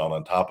Amazon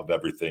on top of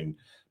everything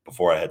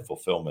before I had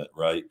fulfillment,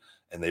 right?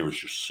 And there was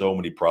just so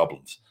many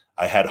problems.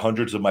 I had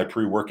hundreds of my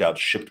pre-workouts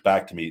shipped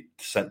back to me,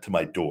 sent to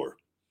my door.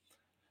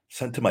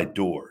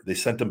 They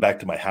sent them back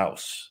to my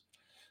house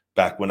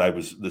back when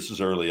this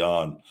is early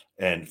on,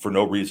 and for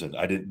no reason.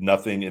 I did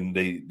nothing. And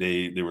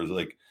they was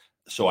like,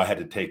 so I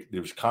had to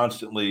there was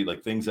constantly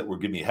like things that were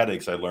giving me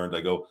headaches. I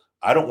go,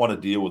 I don't want to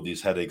deal with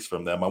these headaches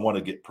from them. I want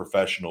to get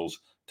professionals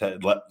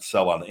to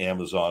sell on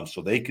Amazon so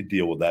they could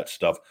deal with that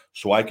stuff,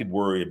 so I could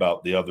worry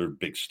about the other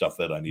big stuff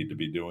that I need to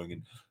be doing.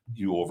 And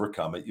you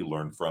overcome it, you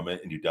learn from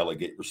it, and you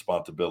delegate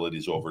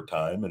responsibilities over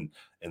time, and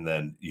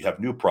then you have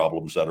new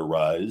problems that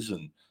arise,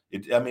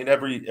 I mean,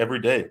 every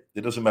day.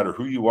 It doesn't matter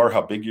who you are,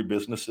 how big your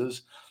business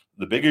is.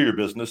 The bigger your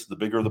business, the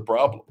bigger the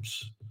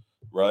problems,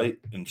 right?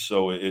 And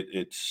so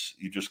it's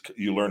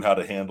you learn how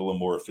to handle them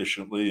more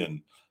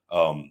efficiently,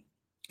 um,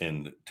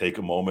 and take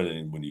a moment,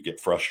 and when you get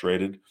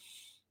frustrated,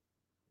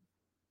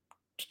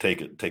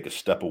 to take a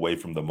step away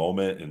from the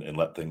moment, and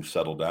let things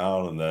settle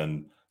down, and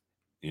then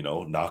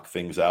knock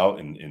things out.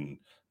 And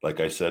like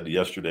I said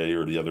yesterday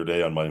or the other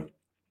day on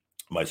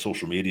my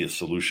social media,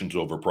 solutions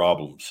over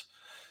problems.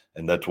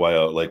 And that's why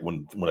like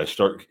when I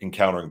start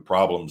encountering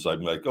problems,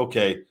 I'm like,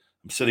 okay,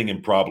 I'm sitting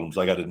in problems,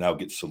 I got to now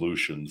get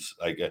solutions.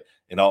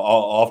 And I'll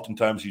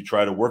oftentimes you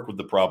try to work with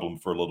the problem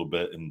for a little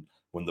bit, and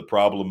when the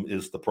problem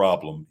is the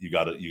problem, you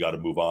got to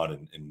move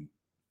on, and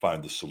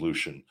find the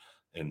solution,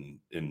 and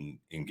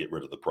get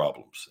rid of the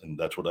problems. And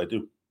that's what I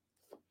do.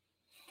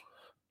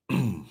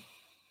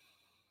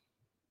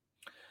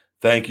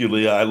 Thank you,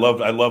 Leah. I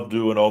love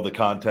doing all the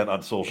content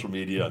on social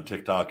media, on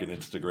TikTok and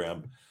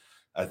Instagram.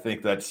 I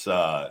think that's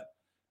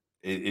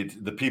it's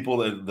the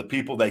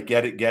people that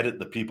get it.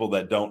 The people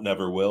that don't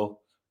never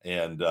will.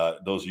 And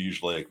those are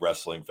usually like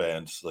wrestling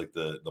fans, like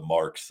the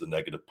marks, the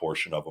negative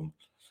portion of them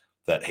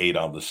that hate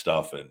on the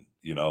stuff. And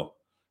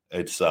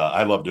it's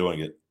I love doing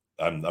it.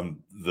 I'm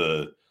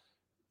the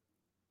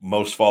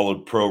most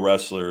followed pro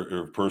wrestler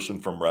or person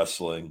from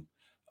wrestling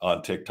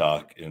on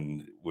TikTok,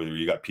 and where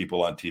you got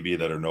people on TV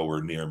that are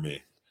nowhere near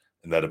me,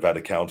 and that have had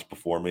accounts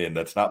before me, and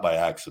that's not by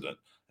accident.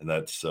 And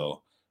that's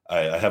so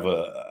I have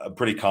I'm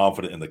pretty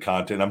confident in the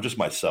content. I'm just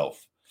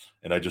myself,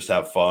 and I just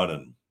have fun,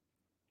 and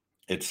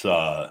it's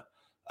I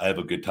have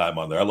a good time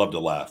on there. I love to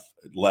laugh.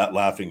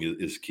 Laughing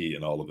is key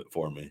in all of it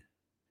for me.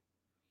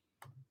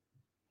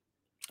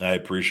 I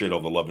appreciate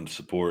all the love and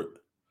support.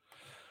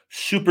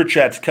 Super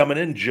chats coming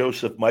in.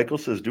 Joseph Michael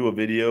says, "Do a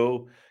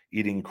video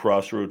eating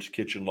Crossroads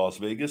Kitchen, Las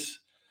Vegas."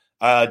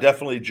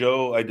 Definitely,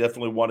 Joe. I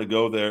definitely want to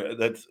go there.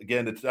 That's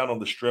again, it's down on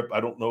the strip. I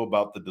don't know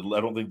about I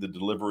don't think the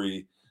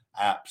delivery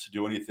apps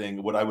do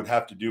anything. What I would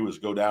have to do is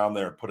go down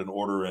there and put an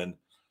order in.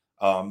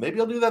 Maybe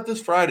I'll do that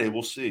this Friday.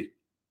 We'll see.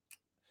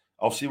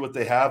 I'll see what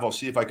they have. I'll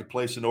see if I could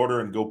place an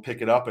order and go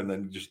pick it up, and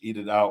then just eat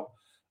it out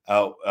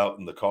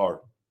in the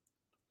car.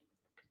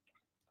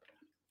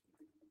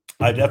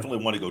 I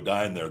definitely want to go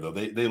dine there, though.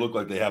 They look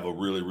like they have a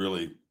really,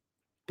 really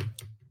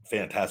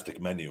fantastic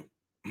menu.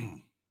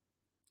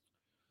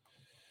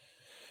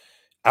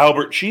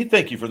 Albert Chi,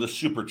 thank you for the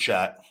super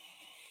chat.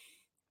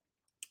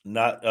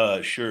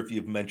 Not sure if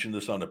you've mentioned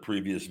this on a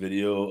previous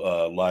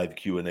video, live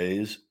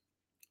Q&As.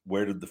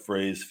 Where did the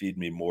phrase "feed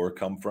me more"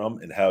 come from,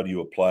 and how do you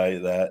apply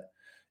that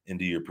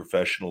into your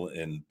professional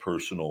and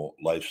personal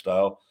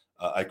lifestyle?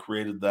 I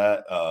created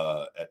that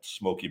at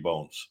Smoky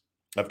Bones.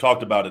 I've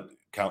talked about it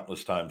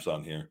countless times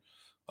on here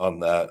on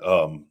that.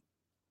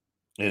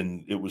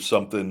 And it was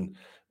something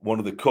one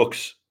of the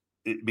cooks,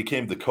 it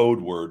became the code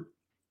word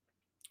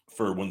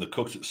for when the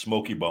cooks at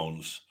Smoky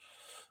Bones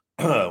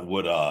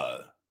would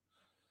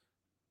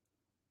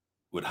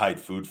would hide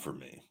food from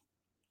me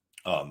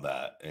on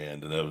that.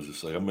 And I was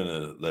just like, I'm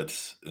gonna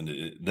let's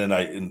then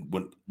and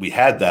when we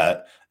had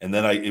that, and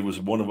then it was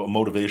one of a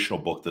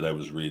motivational book that I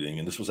was reading,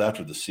 and this was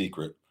after The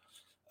Secret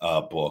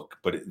book,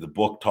 but the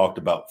book talked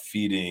about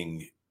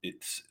feeding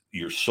it's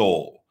your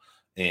soul,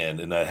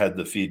 and I had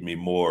to feed me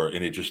more,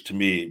 and it just to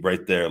me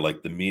right there,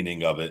 like the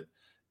meaning of it,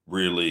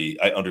 really,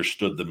 I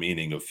understood the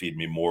meaning of feed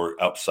me more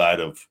outside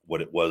of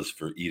what it was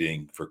for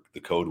eating for the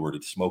code word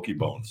at Smoky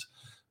Bones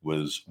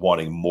was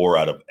wanting more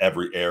out of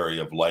every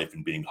area of life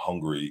and being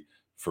hungry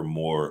for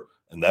more.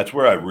 And that's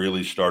where I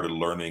really started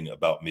learning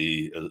about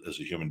me as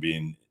a human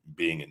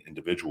being an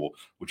individual,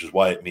 which is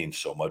why it means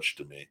so much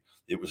to me.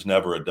 It was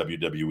never a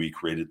WWE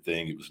created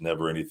thing. It was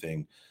never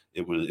anything.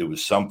 It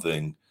was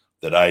something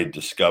that I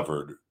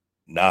discovered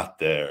not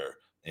there,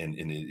 and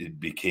it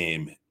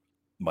became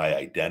my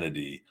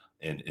identity,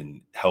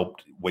 and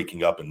helped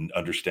waking up and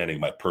understanding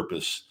my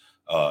purpose,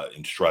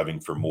 and striving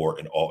for more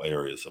in all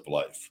areas of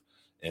life,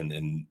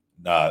 and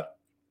not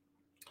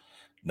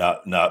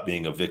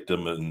being a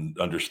victim, and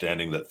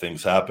understanding that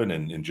things happen,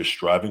 and just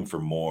striving for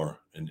more,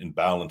 and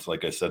balance,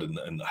 like I said,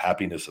 and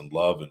happiness and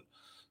love, and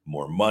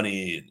more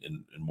money,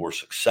 and more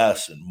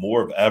success, and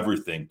more of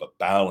everything, but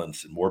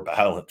balance, and more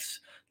balance.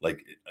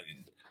 Like,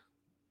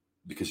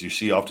 because you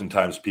see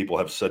oftentimes people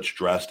have such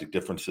drastic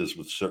differences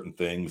with certain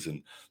things,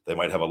 and they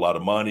might have a lot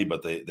of money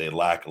but they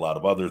lack a lot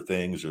of other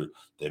things, or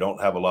they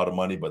don't have a lot of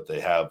money but they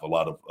have a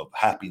lot of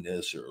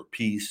happiness or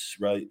peace,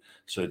 right?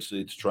 So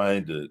it's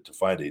trying to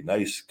find a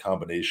nice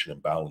combination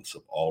and balance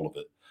of all of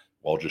it,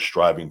 while just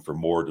striving for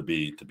more, to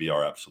be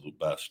our absolute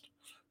best.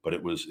 But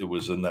it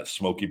was in that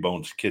Smoky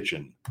Bones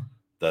kitchen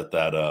that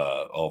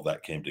all of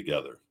that came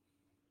together.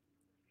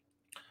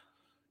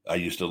 I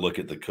used to look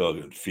at the cook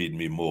and feed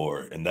me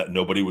more, and that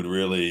nobody would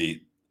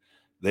really.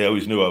 They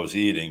always knew I was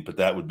eating, but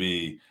that would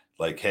be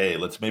like, hey,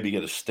 let's maybe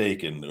get a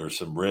steak and or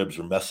some ribs,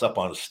 or mess up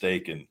on a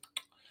steak, and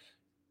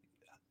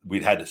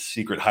we'd had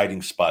secret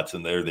hiding spots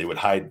in there. They would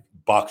hide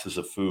boxes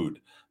of food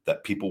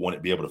that people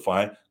wouldn't be able to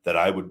find. That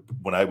I would,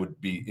 when I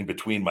would be in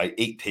between my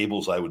 8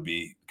 tables, I would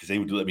be, because they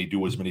would let me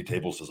do as many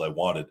tables as I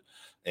wanted.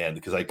 and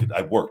because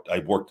I worked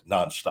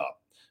nonstop.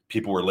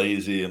 People were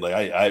lazy, and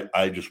like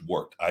I just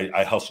worked.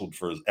 I hustled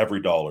for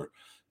every dollar,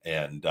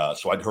 and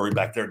so I'd hurry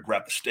back there and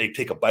grab the steak,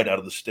 take a bite out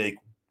of the steak,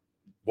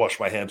 wash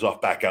my hands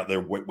off, back out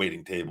there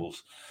waiting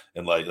tables,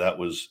 and like that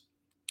was.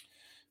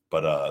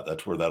 But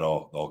that's where that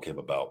all came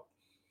about.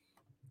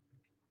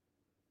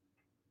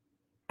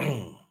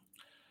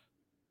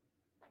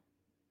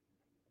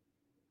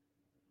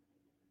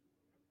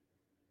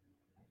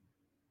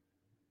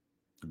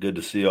 Good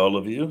to see all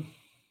of you.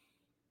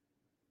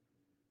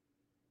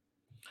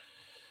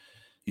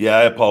 Yeah,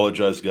 I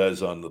apologize,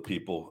 guys, on the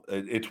people.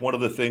 It's one of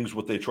the things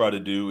what they try to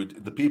do.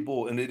 The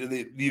people, and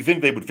you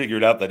think they would figure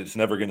it out that it's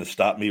never going to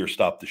stop me or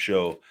stop the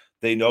show.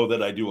 They know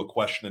that I do a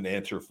question and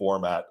answer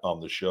format on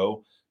the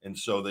show, and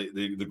so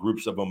the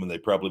groups of them, and they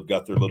probably have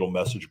got their little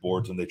message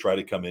boards, and they try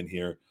to come in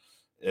here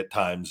at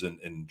times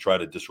and try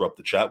to disrupt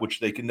the chat, which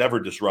they can never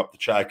disrupt the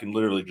chat. I can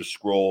literally just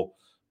scroll,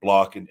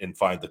 block, and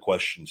find the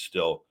question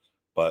still.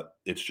 But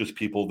it's just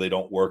people. They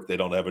don't work. They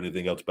don't have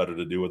anything else better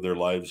to do with their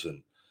lives,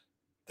 and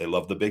they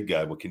love the big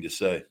guy. What can you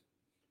say?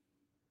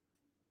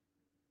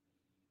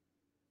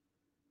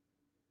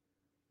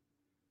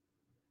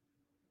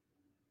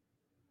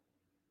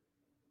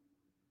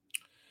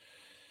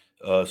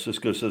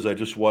 Cisco says, I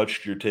just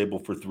watched your table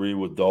for three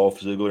with Dolph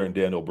Ziggler and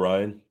Daniel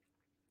Bryan.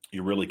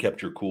 You really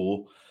kept your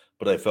cool,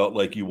 but I felt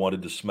like you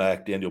wanted to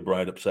smack Daniel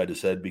Bryan upside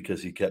his head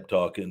because he kept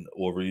talking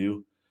over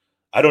you.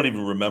 I don't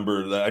even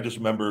remember that. I just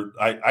remember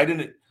I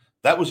didn't.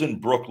 That was in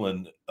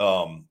Brooklyn.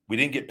 We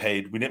didn't get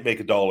paid. We didn't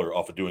make a dollar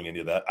off of doing any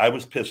of that. I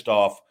was pissed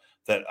off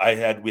that I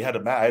had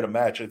a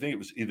match. I think it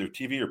was either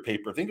TV or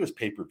paper. I think it was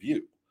pay per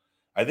view.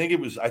 I think it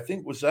was. I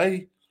think was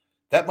I.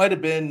 That might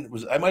have been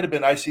was I might have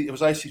been IC. It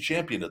was IC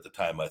champion at the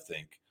time. I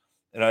think,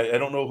 and I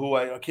don't know who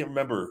I can't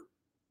remember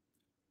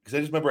because I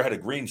just remember I had a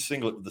green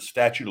singlet with the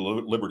Statue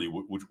of Liberty,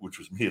 which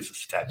was me as a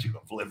Statue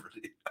of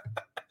Liberty.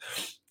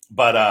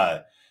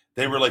 But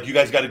they were like, "You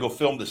guys got to go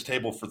film this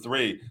table for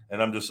three."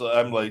 And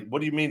I'm like, "What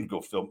do you mean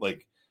go film?"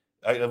 Like,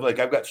 I'm like,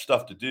 I've got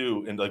stuff to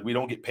do, and like we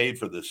don't get paid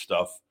for this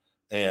stuff,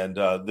 and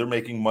they're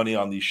making money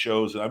on these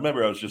shows. And I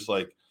remember I was just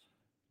like,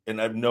 and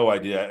I have no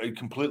idea. I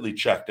completely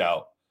checked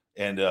out.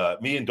 And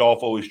me and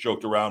Dolph always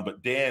joked around,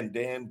 but Dan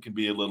can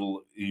be a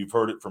little. You've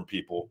heard it from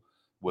people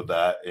with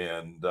that,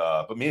 and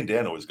but me and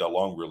Dan always got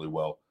along really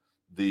well.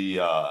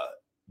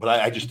 But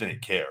I just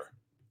didn't care.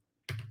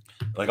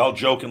 Like I'll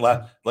joke and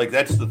laugh. Like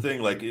that's the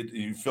thing. Like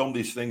you film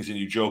these things and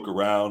you joke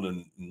around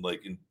and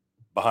like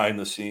behind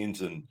the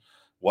scenes and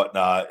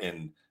whatnot.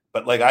 And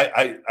but like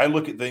I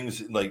look at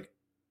things like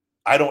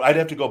I don't. I'd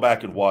have to go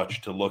back and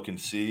watch to look and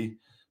see.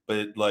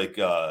 But like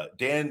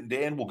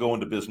Dan will go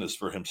into business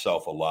for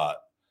himself a lot.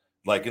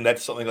 Like, and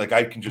that's something like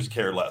I can just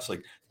care less.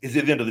 Like, is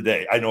at the end of the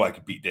day, I know I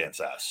could beat Dan's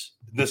ass.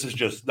 This is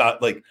just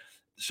not like.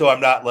 So I'm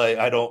not like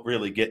I don't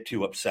really get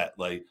too upset.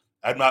 Like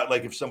I'm not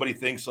like if somebody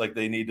thinks like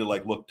they need to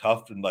like look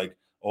tough and like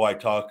oh I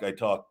talk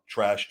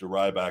trash to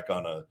Ryback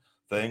on a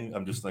thing.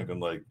 I'm just thinking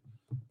like,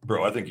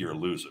 bro, I think you're a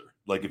loser.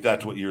 Like if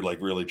that's what you're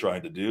like really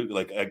trying to do,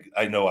 like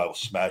I know I will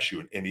smash you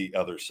in any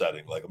other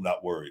setting. Like I'm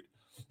not worried.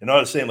 And I'm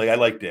not saying like I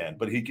like Dan,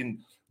 but he can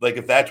like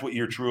if that's what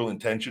your true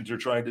intentions are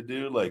trying to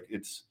do, like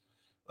it's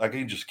I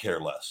can just care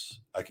less.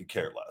 I could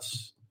care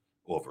less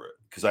over it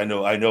because I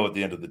know at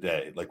the end of the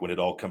day, like when it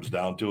all comes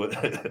down to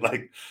it,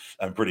 like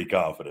I'm pretty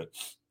confident.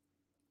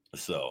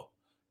 So,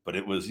 but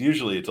it was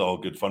usually it's all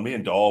good fun. Me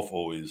and Dolph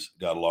always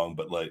got along,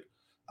 but like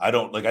I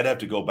don't like I'd have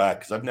to go back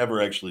because I've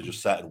never actually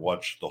just sat and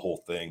watched the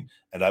whole thing,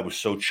 and I was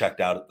so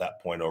checked out at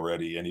that point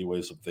already,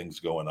 anyways, of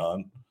things going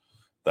on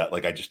that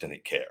like I just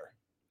didn't care.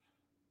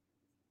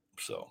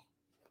 So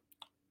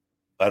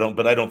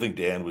but I don't think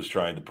Dan was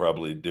trying to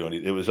probably do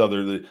anything. It was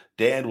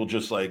Dan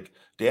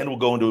will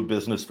go into a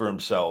business for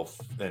himself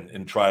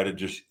and try to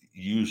just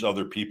use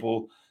other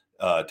people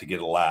to get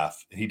a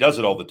laugh. And he does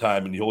it all the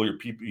time. And you'll hear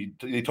people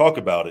they talk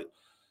about it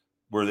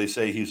where they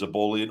say he's a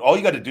bully, and all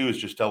you got to do is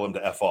just tell him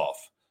to f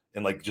off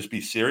and like just be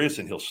serious,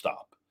 and he'll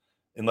stop.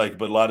 And like,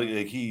 but a lot of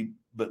like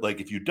but like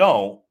if you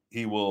don't,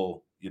 he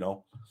will, you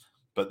know.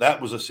 But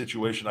that was a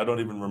situation I don't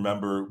even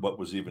remember what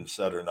was even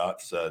said or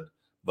not said.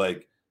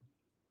 Like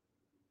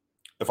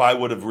if I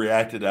would have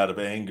reacted out of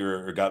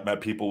anger or got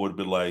mad, people would have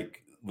been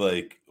like,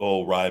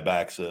 oh,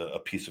 Ryback's a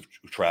piece of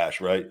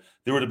trash, right?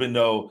 There would have been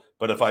no,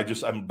 but if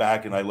I'm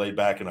back and I lay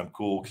back and I'm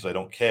cool because I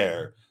don't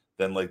care,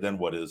 then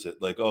what is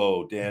it? Like,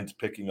 oh, Dan's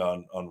picking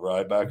on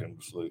Ryback. And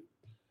just like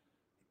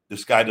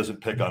this guy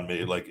doesn't pick on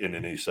me like in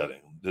any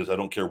setting. I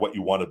don't care what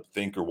you want to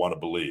think or want to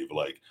believe.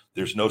 Like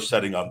there's no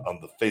setting on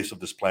the face of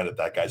this planet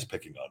that guy's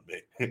picking on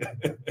me.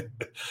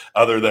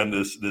 Other than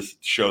this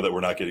show that we're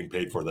not getting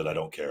paid for that I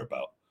don't care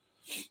about.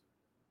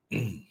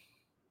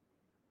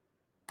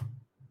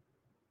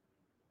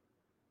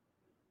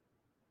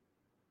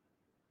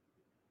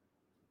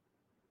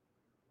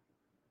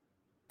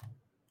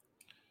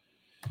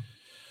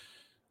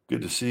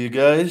 Good to see you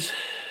guys.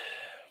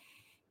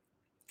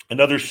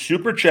 Another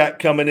super chat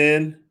coming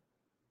in.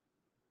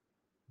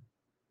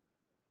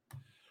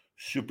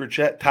 Super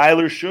chat.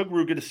 Tyler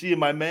Sugar, good to see you,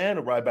 my man.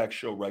 A Ryback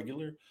show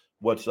regular.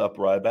 What's up,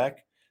 Ryback?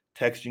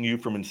 Texting you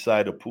from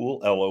inside a pool,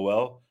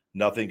 LOL.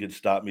 Nothing can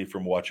stop me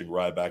from watching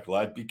Ryback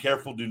live. Be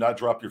careful. Do not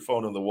drop your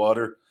phone in the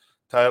water,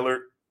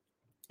 Tyler.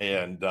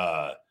 And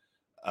I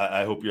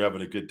hope you're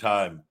having a good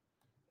time.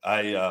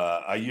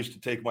 I used to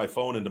take my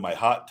phone into my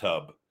hot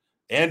tub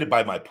and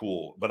by my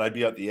pool, but I'd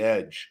be at the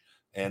edge.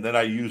 And then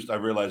I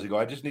realized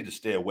I just need to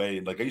stay away.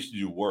 And like I used to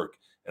do work,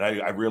 and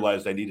I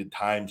realized I needed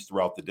times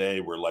throughout the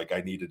day where like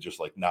I need to just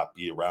like not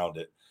be around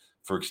it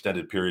for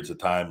extended periods of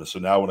time. And so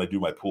now when I do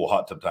my pool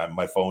hot tub time,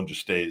 my phone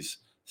just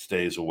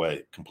stays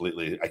away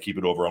completely. I keep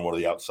it over on one of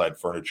the outside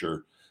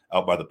furniture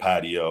out by the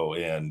patio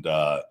and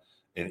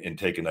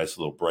take a nice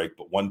little break.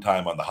 But one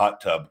time on the hot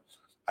tub,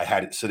 I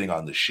had it sitting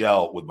on the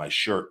shell with my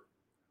shirt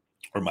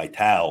or my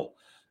towel,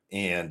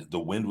 and the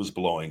wind was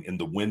blowing, and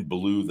the wind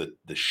blew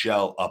the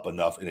shell up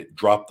enough, and it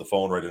dropped the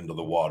phone right into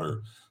the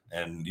water.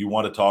 And you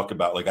want to talk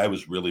about, like, I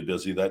was really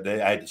busy that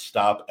day. I had to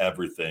stop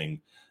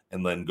everything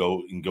and then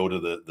go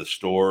to the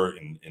store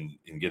and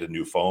get a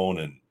new phone.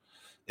 And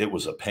it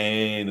was a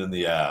pain in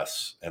the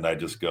ass. And I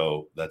just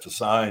go, that's a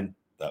sign.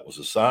 That was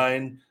a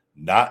sign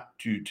not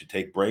to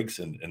take breaks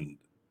and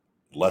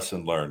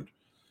lesson learned.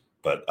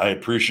 But I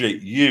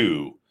appreciate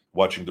you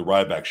watching the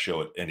Ryback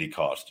show at any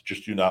cost.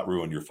 Just do not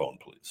ruin your phone,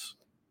 please.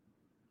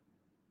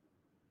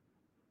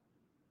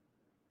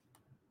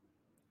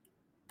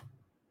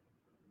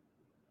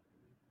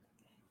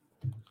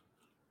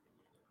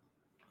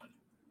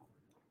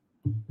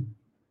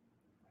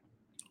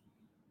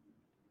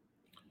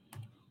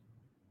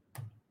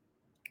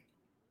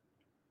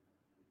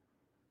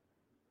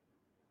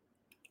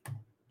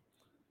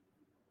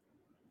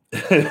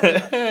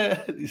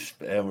 These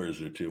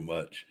spammers are too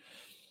much.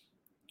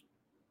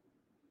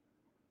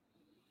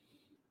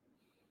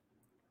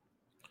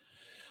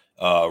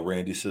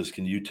 Randy says,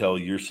 can you tell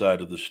your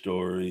side of the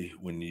story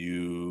when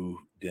you,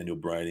 Daniel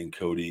Bryan, and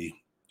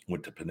Cody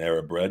went to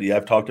Panera Bread? Yeah,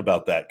 I've talked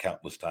about that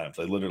countless times.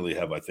 I literally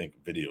have, I think,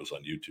 videos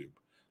on YouTube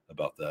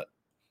about that.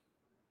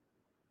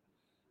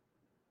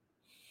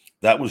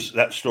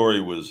 That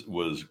story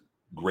was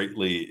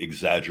greatly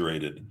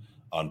exaggerated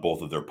on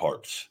both of their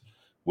parts,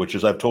 which,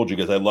 as I've told you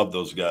guys, I love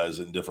those guys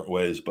in different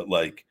ways, but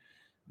like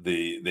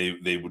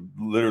they would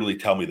literally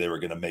tell me they were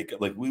going to make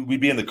it. Like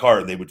we'd be in the car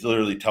and they would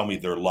literally tell me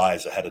their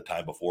lies ahead of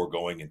time before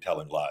going and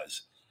telling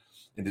lies,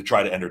 and to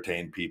try to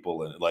entertain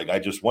people. And like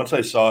once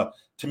I saw,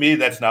 to me,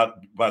 that's not.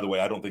 By the way,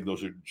 I don't think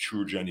those are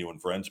true, genuine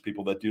friends.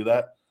 People that do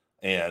that,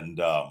 and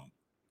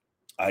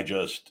I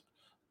just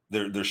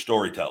they're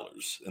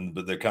storytellers, and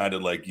but they're kind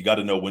of like, you got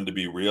to know when to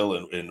be real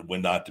and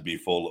when not to be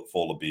full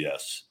of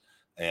BS.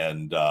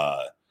 And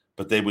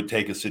but they would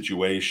take a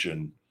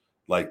situation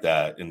like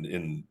that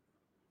and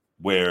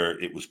where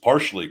it was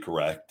partially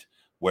correct,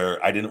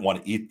 where I didn't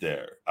want to eat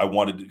there. I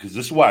wanted, because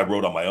this is why I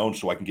wrote on my own,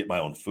 so I can get my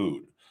own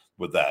food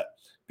with that.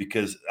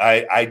 Because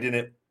I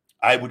didn't,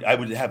 I would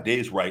have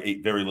days where I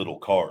ate very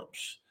little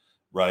carbs,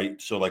 right?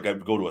 So like I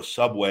would go to a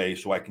Subway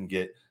so I can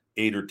get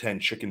 8 or 10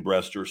 chicken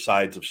breasts or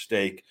sides of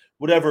steak,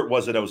 whatever it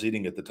was that I was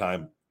eating at the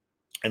time,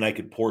 and I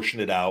could portion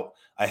it out.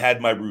 I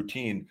had my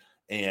routine,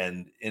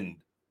 and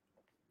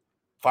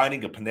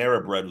finding a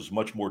Panera Bread was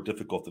much more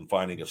difficult than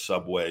finding a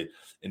Subway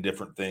and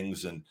different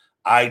things. And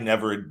I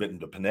never had been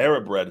to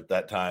Panera Bread at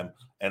that time.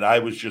 And I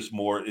was just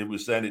more, it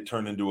was then it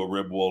turned into a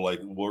rib bowl.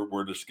 Like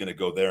we're just going to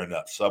go there and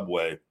not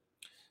Subway.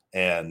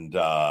 And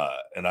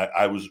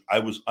I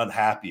was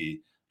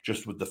unhappy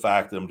just with the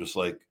fact that I'm just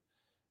like,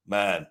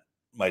 man,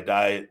 my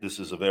diet, this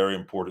is a very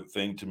important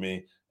thing to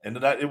me. And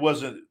that it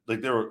wasn't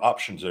like there were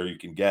options there you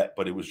can get,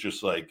 but it was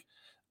just like,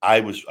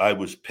 I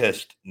was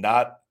pissed,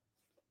 not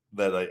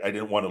that I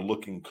didn't want to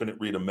look and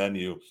couldn't read a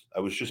menu. I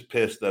was just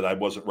pissed that I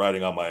wasn't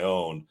riding on my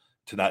own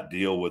to not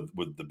deal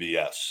with the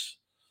BS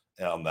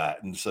on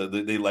that. And so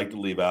they like to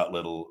leave out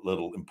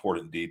little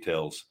important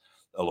details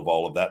of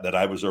all of that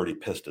I was already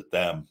pissed at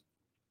them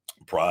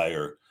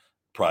prior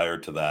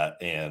to that.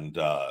 And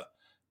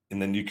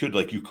then you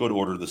could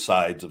order the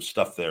sides of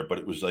stuff there, but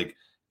it was like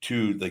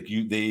too like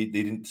they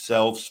didn't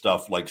sell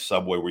stuff like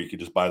Subway where you could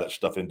just buy that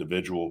stuff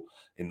individual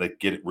and like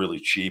get it really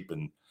cheap.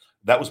 And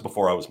that was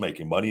before I was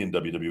making money in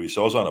WWE.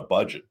 So I was on a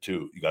budget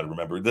too. You got to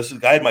remember,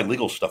 I had my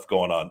legal stuff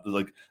going on.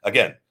 Like,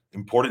 again,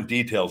 important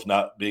details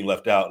not being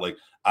left out. Like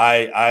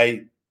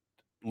I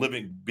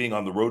being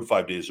on the road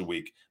 5 days a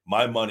week,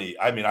 my money,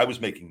 I mean, I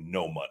was making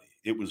no money.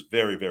 It was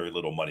very, very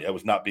little money. I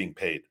was not being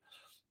paid.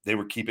 They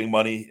were keeping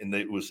money, and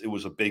it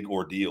was a big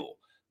ordeal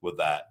with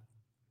that.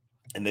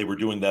 And they were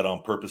doing that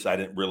on purpose. I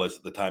didn't realize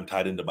at the time,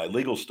 tied into my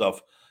legal stuff,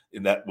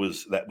 and that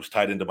was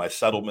tied into my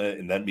settlement,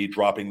 and then me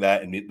dropping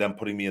that and them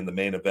putting me in the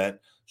main event,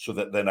 so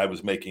that then I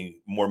was making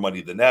more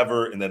money than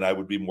ever, and then I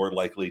would be more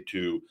likely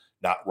to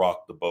not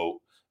rock the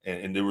boat.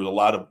 And there was a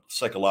lot of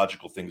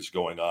psychological things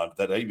going on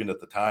that even at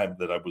the time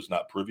that I was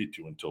not privy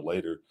to until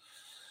later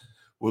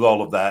with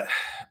all of that.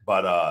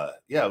 But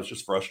yeah, I was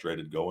just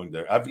frustrated going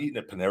there. I've eaten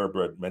at Panera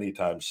Bread many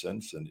times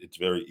since, and it's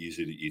very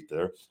easy to eat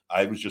there.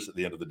 I was just, at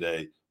the end of the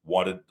day,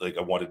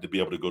 I wanted to be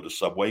able to go to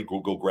Subway, go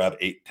grab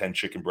 8, 10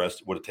 chicken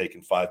breasts. It would have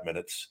taken 5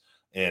 minutes.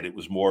 And it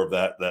was more of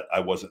that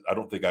I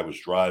don't think I was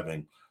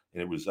driving.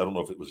 and it was, I don't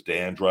know if it was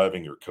Dan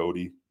driving or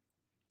Cody,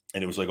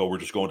 and it was like, oh, we're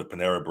just going to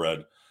Panera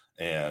Bread,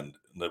 and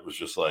it was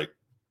just like,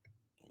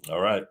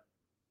 all right.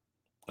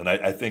 And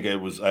I think it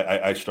was,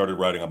 I started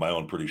riding on my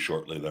own pretty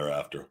shortly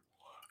thereafter,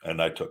 and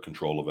I took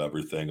control of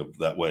everything of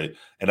that way.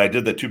 And I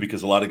did that too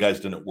because a lot of guys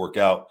didn't work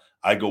out.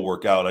 I go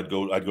work out. I'd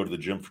go to the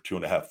gym for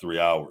 2.5, 3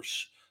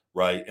 hours,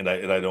 right? And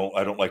I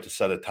don't like to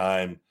set a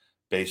time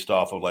based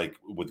off of like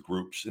with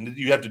groups. And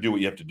you have to do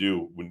what you have to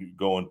do when you're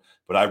going.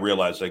 But I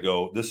realized I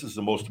go, this is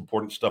the most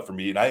important stuff for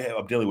me. And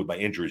I'm dealing with my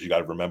injuries. You got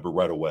to remember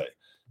right away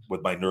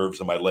with my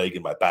nerves in my leg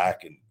and my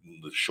back and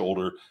the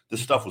shoulder.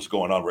 This stuff was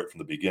going on right from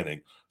the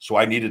beginning. So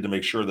I needed to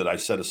make sure that I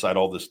set aside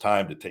all this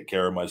time to take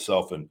care of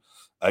myself. And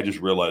I just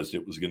realized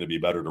it was going to be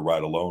better to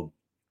ride alone.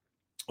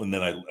 And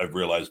then I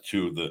realized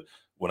too,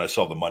 when I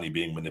saw the money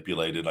being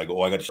manipulated, I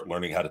go, oh, I got to start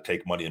learning how to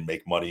take money and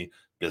make money,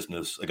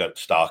 business. I got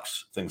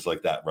stocks, things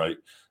like that, right?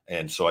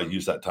 And so I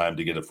use that time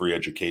to get a free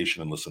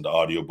education and listen to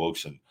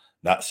audiobooks and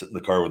not sit in the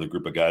car with a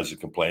group of guys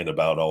that complain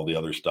about all the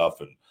other stuff,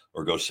 and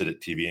or go sit at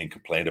TV and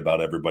complain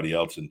about everybody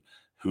else and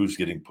who's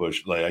getting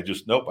pushed. Like I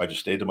just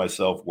stayed to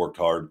myself, worked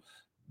hard,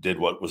 did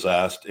what was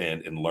asked,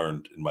 and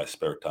learned in my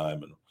spare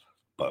time. And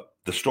but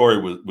the story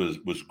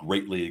was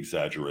greatly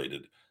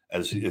exaggerated,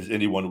 as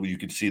anyone you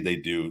can see they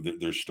do.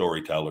 They're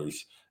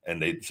storytellers,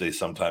 and they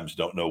sometimes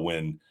don't know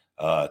when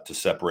to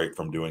separate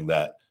from doing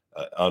that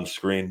on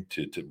screen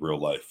to real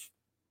life.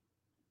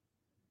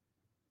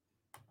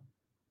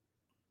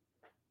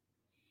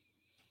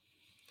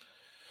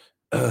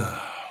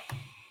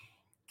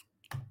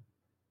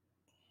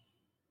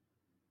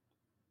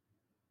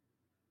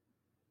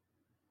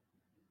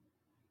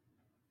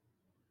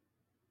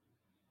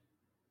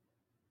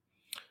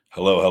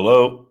 Hello,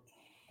 hello.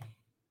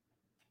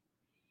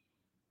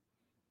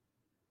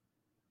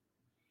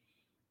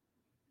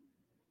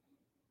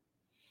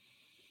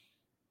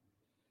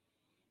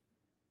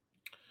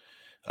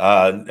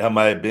 Am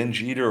I a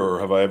binge eater or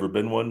have I ever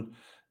been one?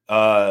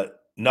 Uh,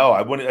 no,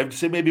 I wouldn't. I'd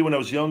say maybe when I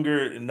was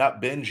younger,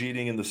 not binge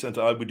eating in the sense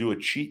I would do a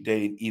cheat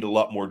day and eat a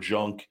lot more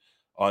junk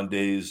on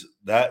days.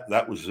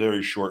 That was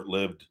very short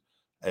lived,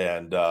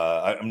 and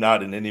I'm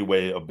not in any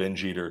way a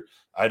binge eater.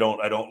 I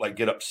don't like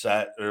get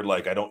upset, or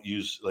like I don't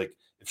use like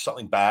if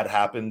something bad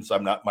happens,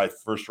 I'm not, my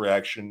first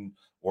reaction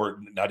or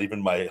not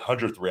even my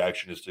 100th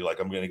reaction is to like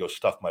I'm going to go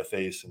stuff my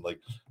face, and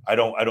like I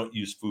don't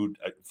use food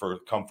for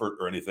comfort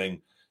or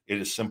anything. It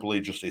is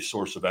simply just a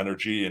source of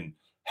energy and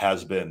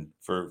has been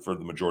for the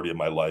majority of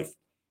my life.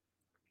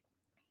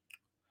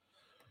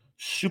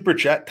 Super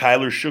chat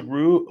Tyler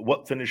Sugaru.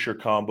 What finisher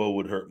combo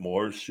would hurt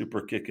more?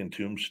 Super kick and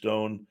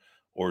tombstone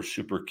or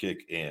super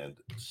kick and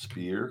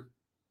spear?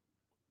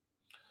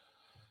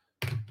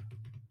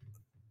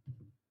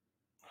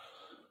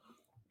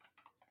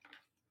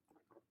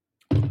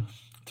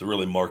 It's a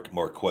really mark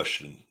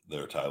question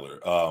there, Tyler.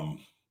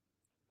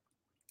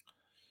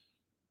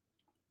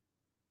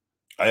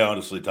 I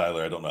honestly,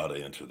 Tyler, I don't know how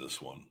to answer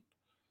this one.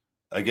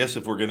 I guess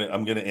if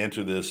I'm gonna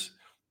answer this.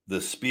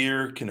 The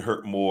spear can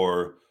hurt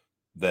more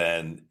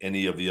than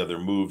any of the other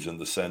moves in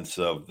the sense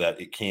of that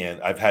it can.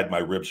 I've had my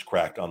ribs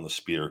cracked on the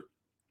spear.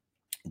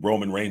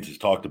 Roman Reigns has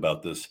talked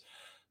about this.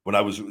 When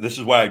I was, this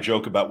is why I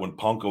joke about when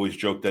Punk always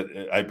joked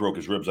that I broke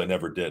his ribs. I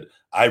never did.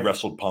 I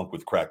wrestled Punk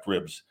with cracked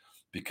ribs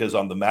because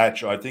on the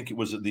match, I think it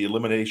was at the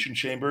Elimination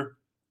Chamber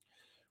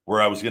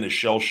where I was going to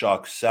shell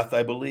shock Seth,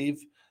 I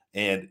believe.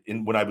 And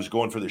when I was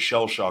going for the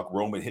shell shock,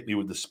 Roman hit me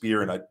with the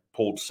spear and I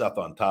pulled Seth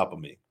on top of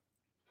me.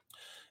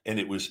 And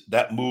it was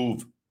that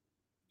move.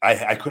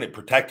 I couldn't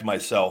protect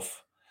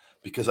myself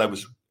because I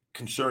was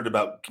concerned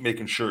about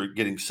making sure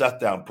getting Seth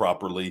down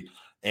properly.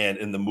 And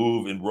in the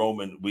move in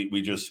Roman, we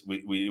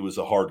it was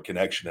a hard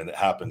connection, and it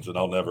happens. And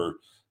I'll never.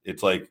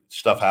 It's like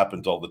stuff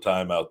happens all the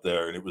time out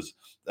there, and it was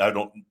I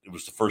don't. It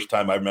was the first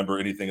time I remember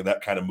anything of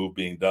that kind of move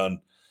being done,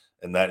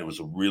 and that it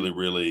was a really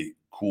really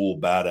cool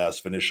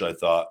badass finish, I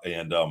thought.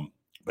 And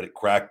but it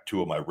cracked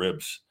two of my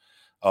ribs.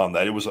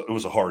 That it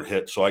was a hard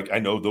hit. So I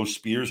know those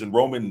spears, and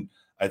Roman.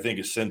 I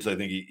think since I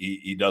think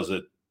he does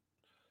it,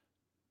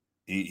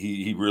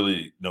 he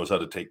really knows how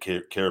to take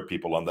care of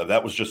people on that.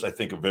 That was just, I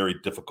think, a very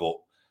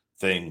difficult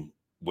thing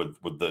with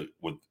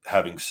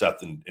having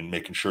Seth and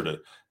making sure to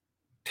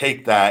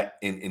take that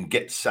and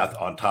get Seth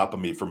on top of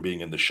me from being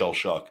in the shell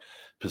shock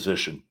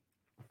position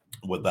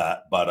with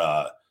that.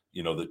 But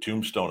the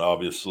tombstone,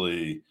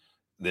 obviously,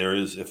 there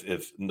is,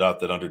 if not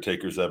that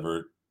Undertaker's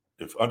ever,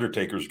 if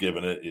Undertaker's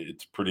given it,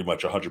 it's pretty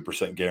much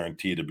 100%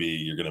 guaranteed to be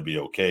you're going to be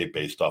okay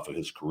based off of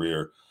his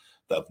career.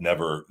 Of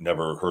never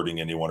hurting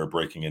anyone or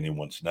breaking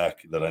anyone's neck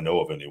that I know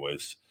of,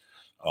 anyways.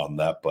 On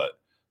that, but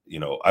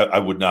I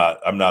would not.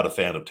 I'm not a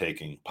fan of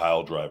taking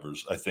pile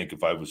drivers. I think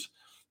if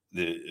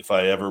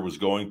I ever was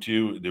going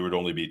to, there would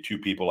only be two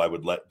people I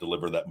would let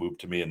deliver that move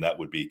to me, and that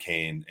would be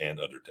Kane and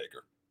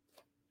Undertaker.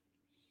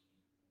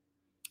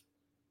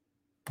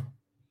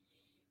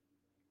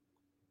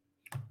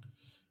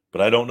 But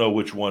I don't know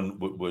which one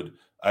would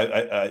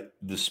I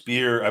the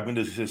spear. I'm going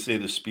to say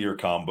the spear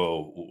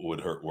combo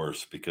would hurt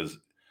worse because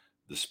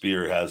the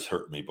spear has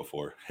hurt me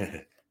before.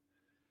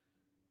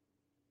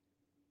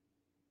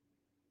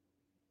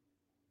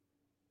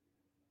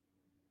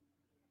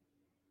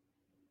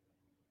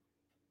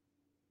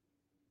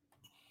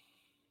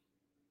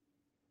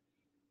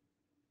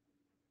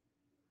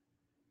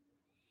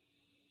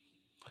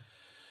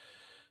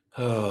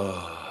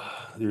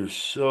 There's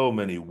so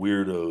many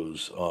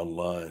weirdos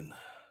online.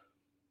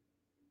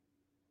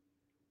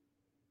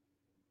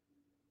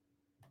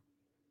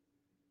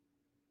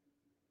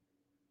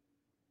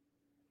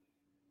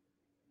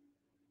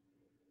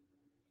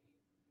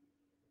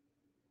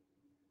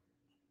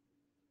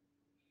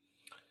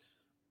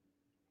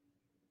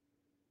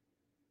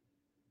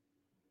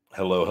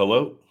 Hello,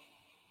 hello.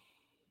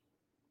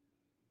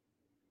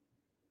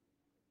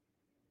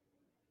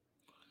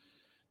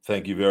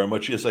 Thank you very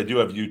much. Yes, I do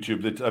have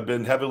YouTube. I've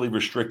been heavily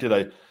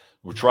restricted.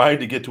 We're trying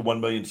to get to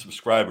 1 million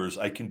subscribers.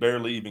 I can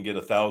barely even get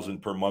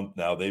 1,000 per month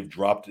now. They've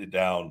dropped it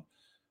down,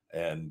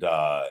 and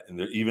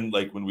they're even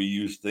like when we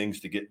use things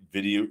to get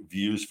video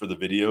views for the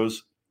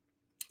videos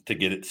to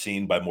get it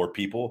seen by more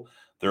people,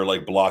 they're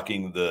like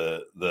blocking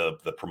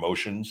the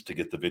promotions to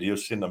get the video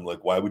seen. I'm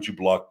like, why would you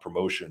block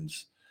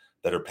promotions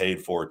that are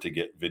paid for to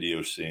get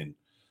video seen?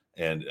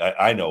 And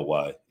I know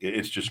why.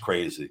 It's just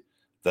crazy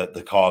that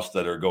the costs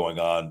that are going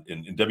on,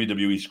 and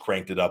WWE's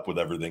cranked it up with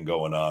everything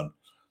going on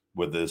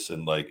with this,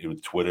 and like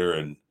with Twitter,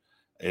 and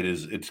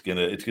it's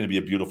gonna be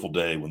a beautiful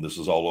day when this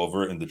is all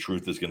over, and the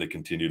truth is gonna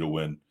continue to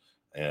win.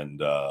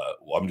 And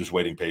well, I'm just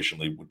waiting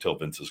patiently until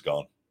Vince is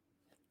gone.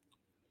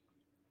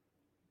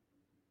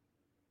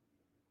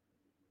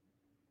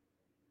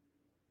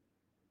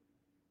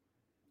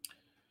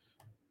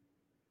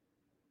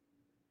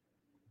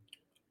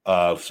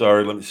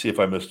 Sorry, let me see if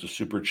I missed a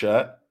super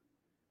chat.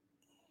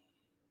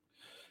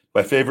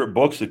 My favorite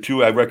books, the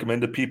two I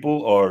recommend to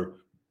people are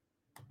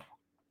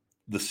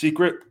The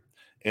Secret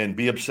and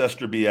Be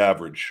Obsessed or Be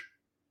Average.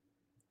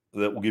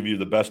 That will give you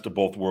the best of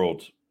both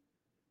worlds.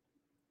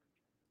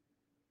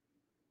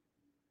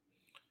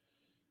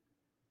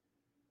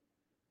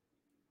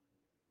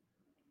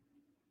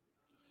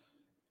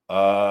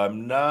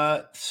 I'm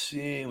not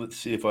seeing, let's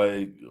see if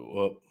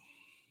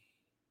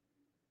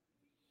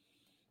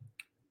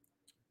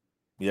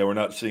yeah, we're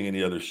not seeing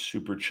any other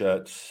super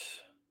chats.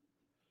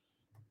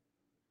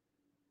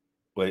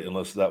 Wait,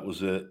 unless that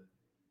was it.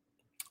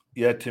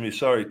 Yeah, Timmy,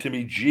 sorry.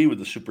 Timmy G with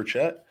the super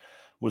chat.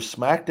 Was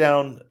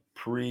SmackDown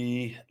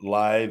pre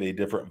live a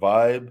different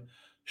vibe,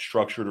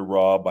 structure to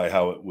Raw by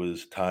how it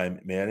was time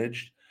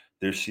managed?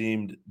 There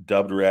seemed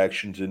dubbed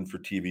reactions in for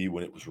TV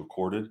when it was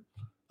recorded.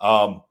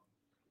 Um,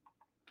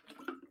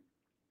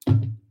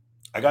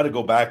 I got to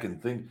go back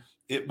and think.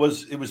 It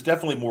was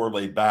definitely more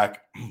laid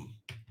back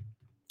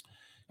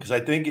because I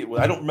think it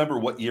was. I don't remember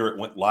what year it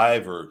went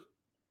live or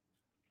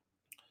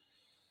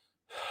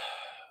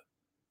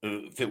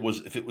if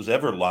it was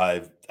ever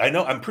live. I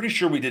know I'm pretty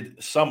sure we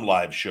did some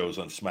live shows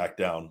on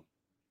SmackDown,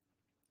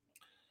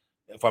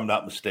 if I'm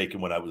not mistaken,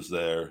 when I was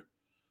there.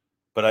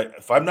 But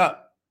if I'm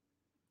not,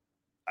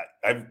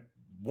 I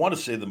want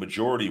to say the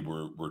majority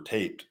were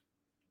taped.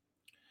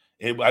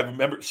 I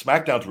remember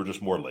SmackDowns were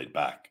just more laid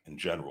back in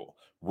general.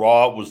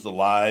 Raw was the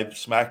live.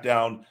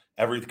 SmackDown,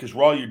 everything, because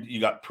Raw you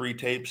got pre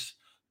tapes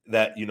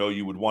that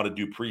you would want to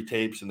do pre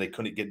tapes and they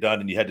couldn't get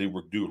done, and you had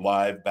to do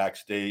live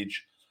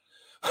backstage.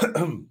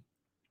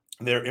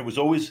 There, it was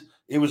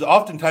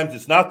oftentimes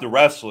it's not the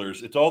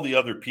wrestlers, it's all the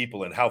other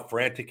people and how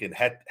frantic and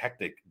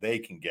hectic they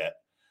can get,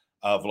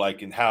 of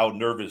like, and how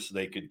nervous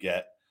they could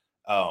get.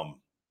 Um,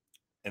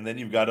 and then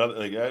you've got other,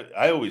 like,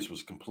 I always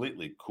was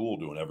completely cool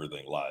doing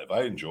everything live.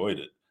 I enjoyed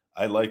it.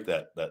 I like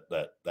that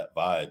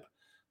vibe.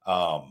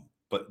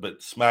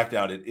 But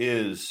SmackDown, it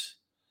is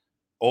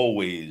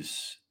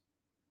always,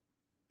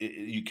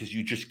 because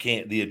you just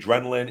can't, the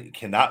adrenaline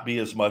cannot be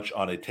as much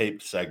on a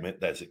taped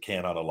segment as it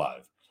can on a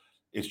live.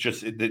 It's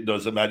just, it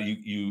doesn't matter.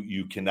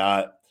 You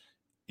cannot,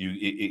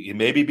 it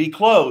maybe be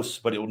close,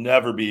 but it will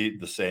never be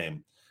the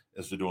same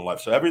as they're doing live.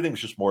 So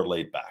everything's just more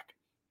laid back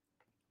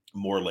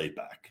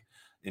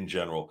in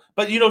general.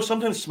 But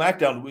sometimes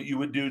SmackDown, what you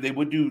would do, they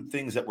would do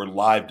things that were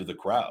live to the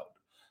crowd.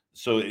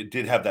 So it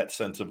did have that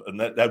sense of, and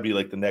that'd be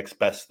like the next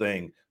best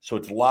thing. So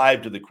it's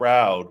live to the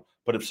crowd,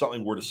 but if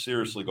something were to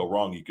seriously go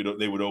wrong,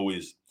 they would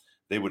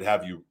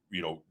have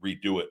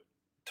redo it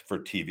for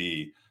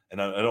TV.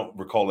 And I don't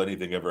recall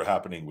anything ever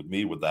happening with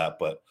me with that,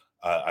 but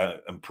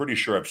I'm pretty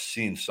sure I've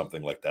seen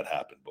something like that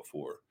happen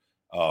before.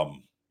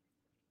 Um,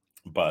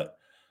 but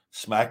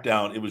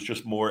SmackDown, it was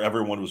just more.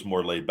 Everyone was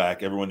more laid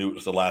back. Everyone knew it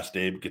was the last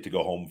day, but get to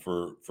go home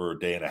for a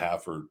day and a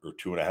half or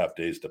 2.5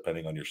 days,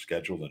 depending on your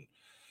schedule.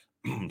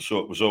 And so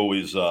it was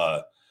always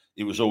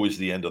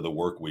the end of the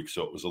work week,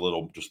 so it was a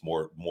little just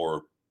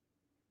more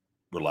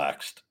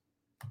relaxed.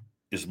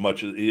 As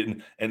much as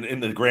and in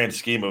the grand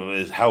scheme of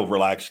is how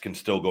relaxed can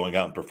still going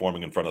out and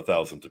performing in front of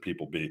thousands of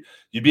people be?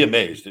 You'd be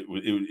amazed.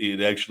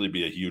 It'd actually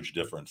be a huge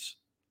difference.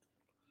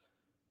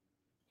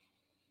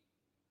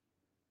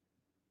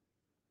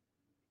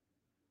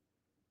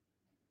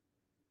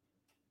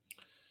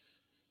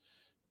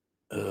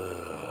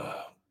 Uh,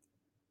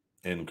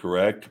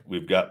 Incorrect.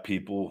 We've got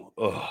people.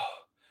 Ugh,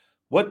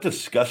 what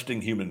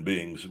disgusting human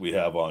beings we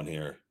have on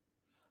here.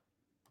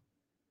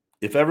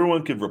 If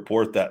everyone could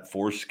report that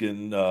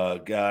foreskin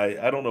guy,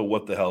 I don't know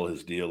what the hell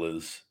his deal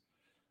is.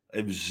 I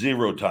have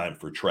zero time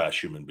for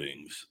trash human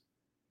beings.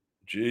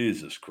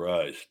 Jesus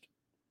Christ.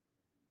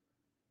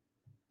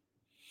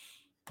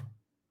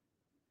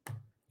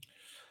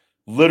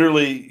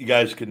 Literally, you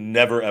guys can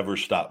never ever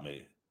stop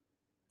me.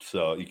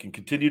 So you can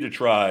continue to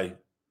try.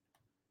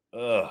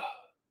 Ugh.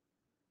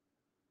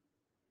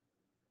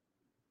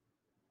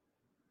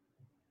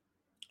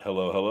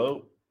 Hello,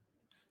 hello.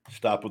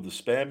 Stop with the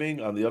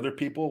spamming on the other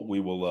people. We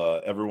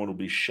will. Everyone will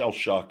be shell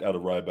shocked out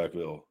of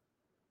Rybackville.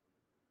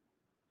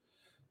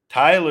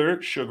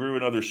 Tyler Sugar,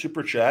 another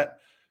super chat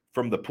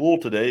from the pool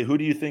today. Who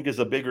do you think is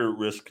a bigger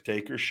risk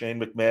taker, Shane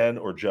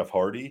McMahon or Jeff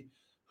Hardy?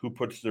 Who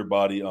puts their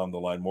body on the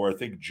line more? I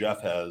think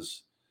Jeff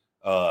has,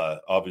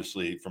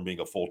 obviously, from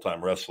being a full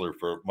time wrestler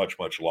for much,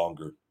 much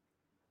longer.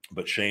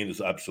 But Shane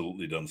has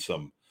absolutely done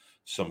some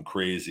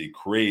crazy,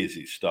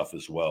 crazy stuff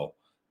as well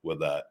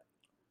with that.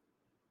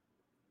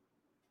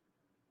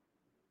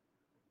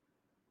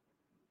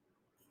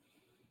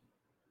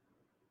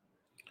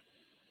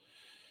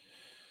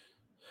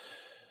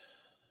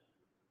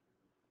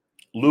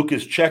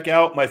 Lucas, check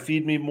out my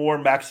Feed Me More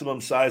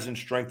maximum size and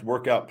strength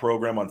workout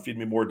program on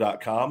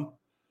feedmemore.com.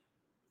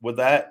 With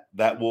that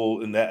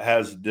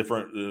has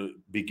different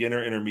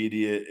beginner,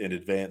 intermediate, and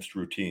advanced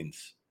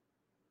routines.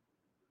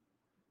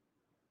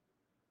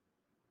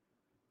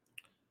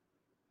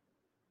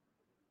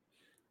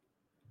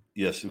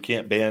 Yes, we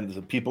can't ban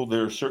the people.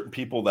 There are certain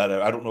people that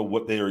I don't know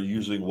what they are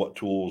using, what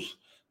tools,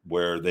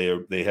 where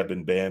they have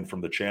been banned from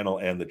the channel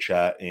and the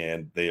chat,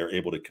 and they are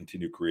able to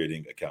continue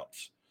creating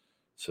accounts.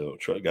 So,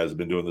 guys have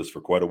been doing this for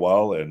quite a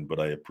while, but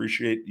I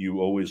appreciate you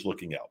always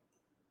looking out.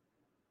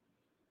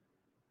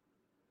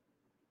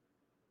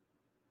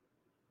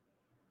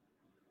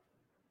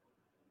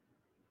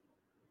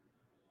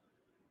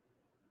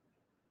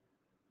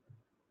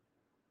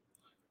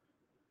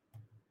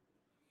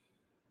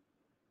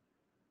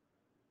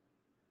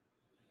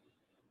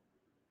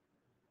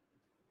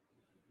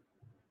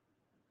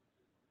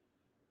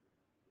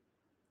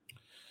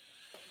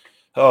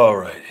 All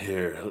right,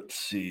 here. Let's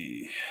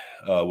see.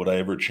 Would I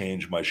ever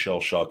change my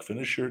shell shock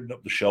finisher? No,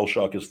 the shell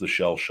shock is the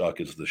shell shock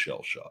is the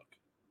shell shock.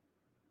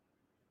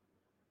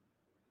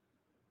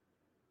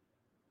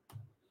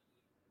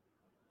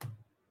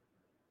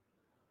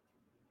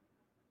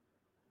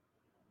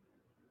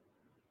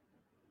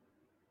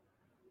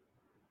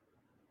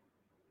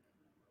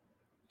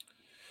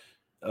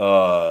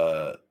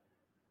 Uh,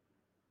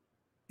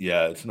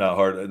 yeah, it's not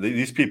hard.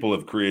 These people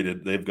have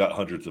created. They've got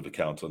hundreds of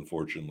accounts.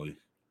 Unfortunately,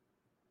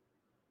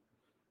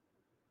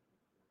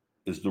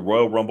 is the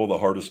Royal Rumble the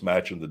hardest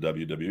match in the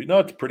WWE? No,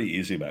 it's a pretty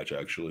easy match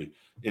actually.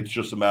 It's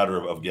just a matter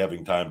of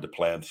having time to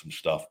plan some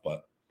stuff.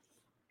 But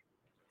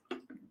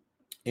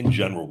in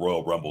general,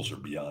 Royal Rumbles are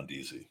beyond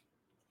easy.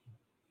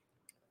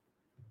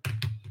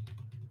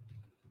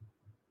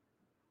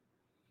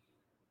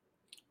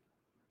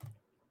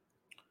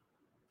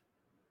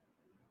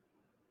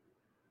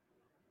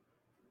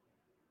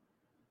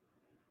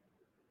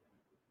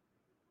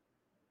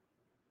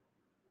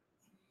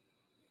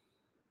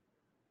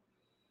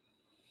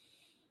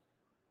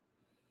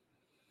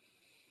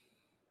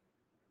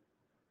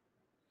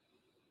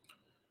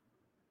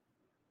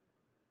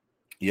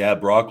 Yeah,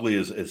 broccoli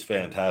is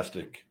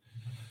fantastic.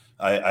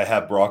 I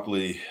have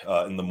broccoli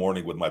in the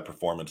morning with my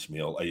performance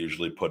meal. I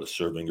usually put a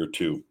serving or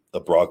two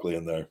of broccoli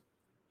in there.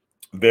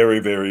 Very,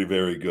 very,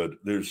 very good.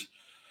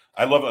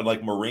 I love it.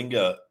 Like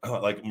moringa,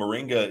 like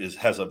moringa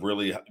has a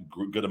really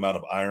good amount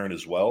of iron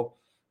as well.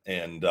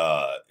 And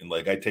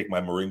like I take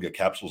my moringa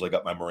capsules. I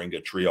got my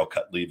moringa tree. I'll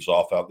cut leaves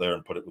off out there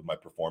and put it with my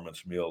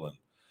performance meal. And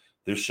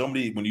there's so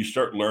many when you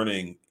start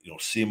learning,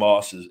 sea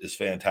moss is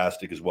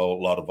fantastic as well. A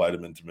lot of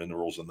vitamins and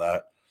minerals in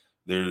that.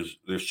 There's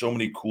so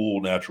many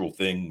cool natural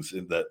things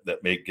that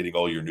make getting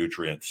all your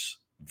nutrients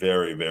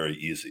very, very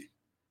easy.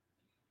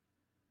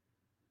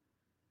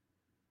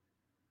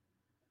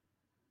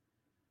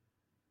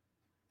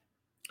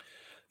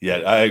 Yeah,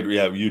 I agree.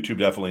 Yeah, YouTube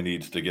definitely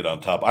needs to get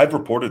on top. I've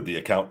reported the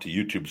account to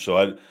YouTube,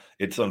 so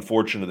it's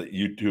unfortunate that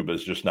YouTube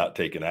has just not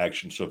taken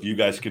action. So if you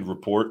guys can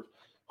report,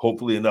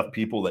 hopefully enough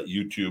people that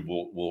YouTube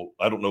will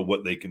I don't know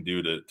what they can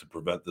do to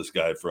prevent this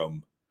guy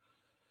from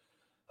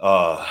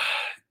uh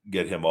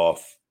get him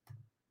off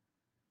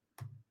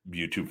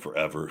YouTube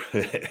forever.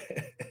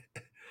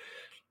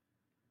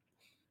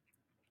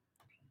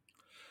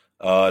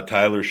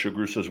 Tyler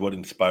Sugar says, "What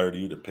inspired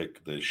you to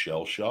pick the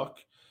shell shock?"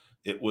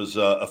 It was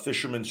a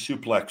fisherman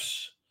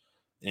suplex,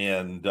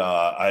 and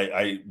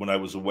I when I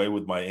was away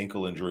with my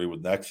ankle injury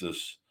with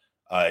Nexus,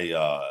 I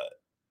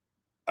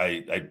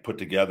I put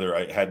together.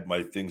 I had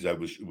my things. I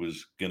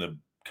was gonna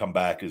come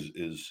back as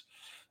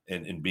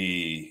and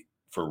be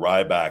for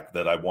Ryback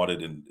that I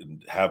wanted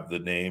and have the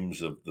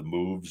names of the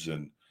moves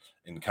and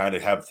kind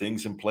of have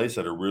things in place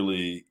that are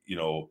really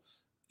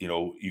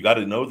you got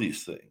to know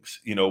these things.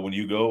 When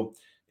you go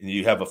and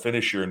you have a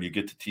finisher and you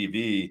get to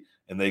TV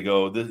and they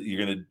go,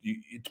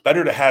 it's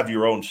better to have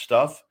your own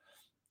stuff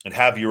and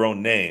have your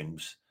own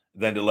names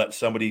than to let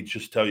somebody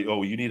just tell you,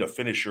 oh, you need a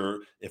finisher.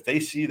 If they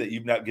see that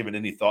you've not given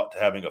any thought to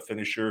having a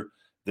finisher,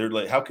 they're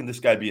like, how can this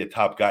guy be a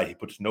top guy? He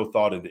puts no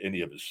thought into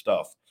any of his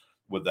stuff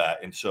with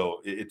that. And so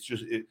it's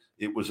just,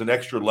 it was an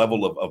extra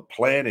level of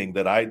planning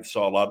that I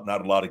saw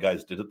not a lot of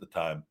guys did at the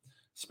time.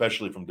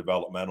 especially from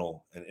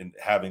developmental and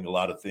having a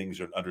lot of things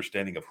or an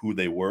understanding of who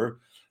they were.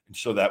 And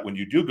so that when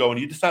you do go and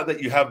you decide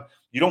that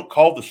you don't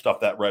call the stuff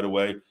that right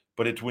away,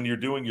 but it's when you're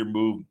doing your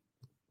move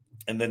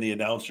and then the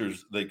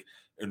announcers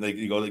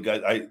you go, the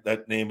guy,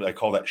 that name, I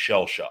call that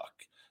shell shock.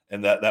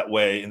 And that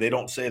way, and they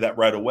don't say that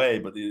right away,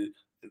 but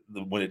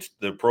when it's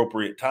the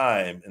appropriate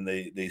time and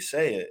they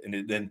say it,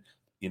 and then,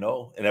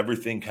 and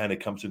everything kind of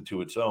comes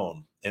into its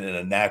own and in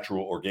a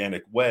natural,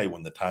 organic way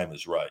when the time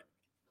is right.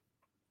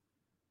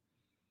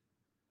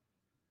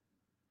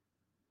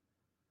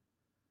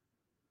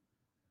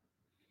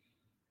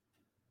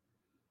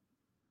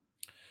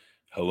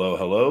 Hello,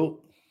 hello.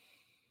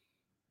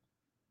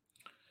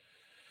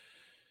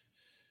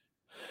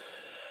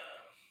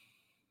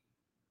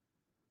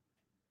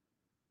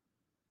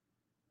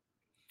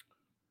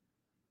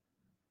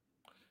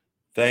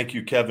 Thank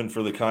you, Kevin,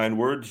 for the kind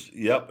words.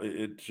 Yep,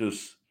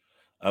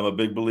 I'm a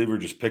big believer.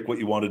 Just pick what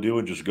you want to do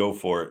and just go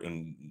for it,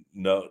 and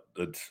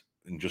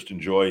just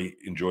enjoy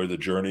the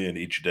journey and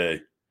each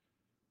day.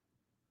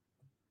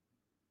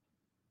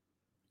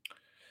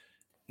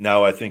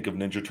 Now I think of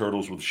Ninja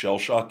Turtles with Shell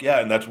Shock. Yeah,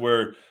 and that's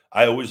where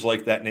I always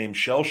like that name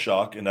Shell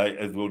Shock. And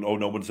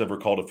no one's ever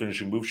called a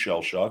finishing move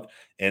Shell Shock.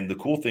 And the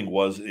cool thing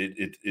was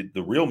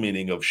the real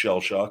meaning of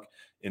Shell Shock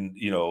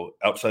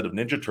outside of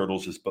Ninja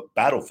Turtles is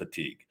battle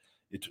fatigue.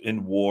 It's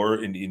in war,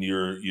 and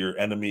your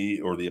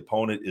enemy or the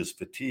opponent is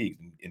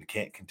fatigued and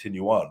can't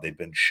continue on. They've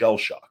been shell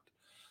shocked.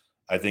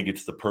 I think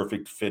it's the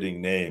perfect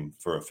fitting name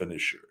for a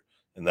finisher.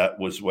 And that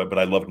was but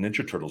I loved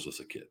Ninja Turtles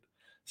as a kid.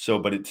 So,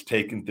 but it's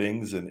taking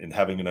things and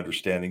having an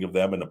understanding of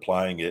them and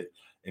applying it.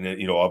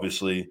 And,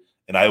 obviously,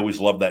 and I always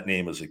loved that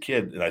name as a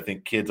kid. And I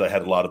think I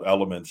had a lot of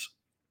elements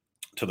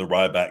to the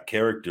Ryback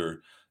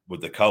character with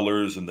the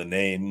colors and the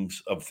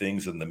names of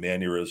things and the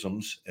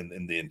mannerisms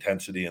and the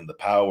intensity and the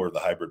power, the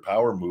hybrid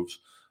power moves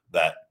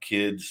that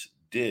kids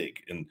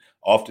dig. And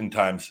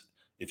oftentimes,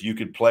 if you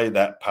could play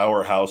that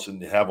powerhouse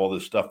and have all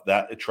this stuff,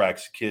 that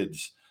attracts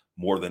kids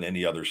more than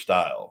any other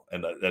style.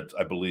 And that's,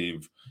 I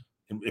believe,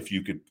 if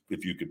you could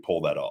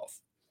pull that off.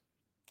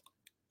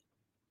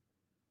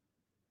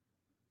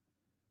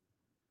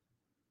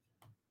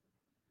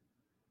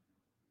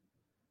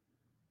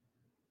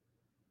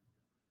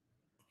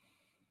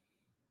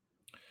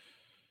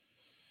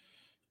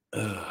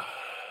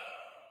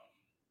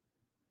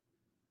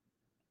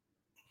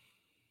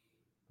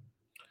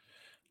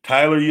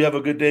 Tyler, you have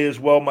a good day as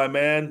well, my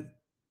man.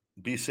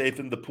 Be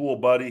safe in the pool,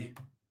 buddy.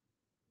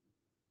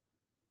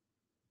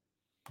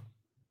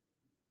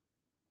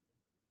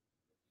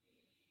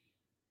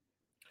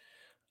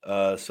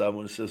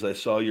 Someone says, I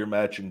saw your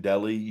match in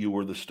Delhi. You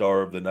were the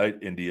star of the night.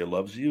 India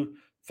loves you.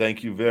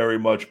 Thank you very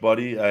much,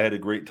 buddy. I had a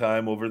great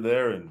time over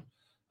there. And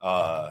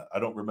I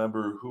don't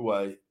remember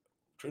I'm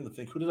trying to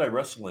think, who did I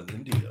wrestle in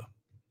India?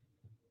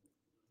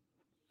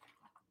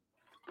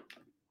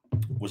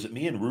 Was it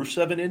me and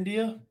Rusev in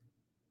India?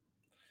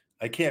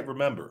 I can't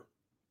remember,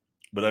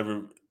 but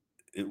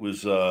it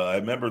was. I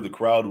remember the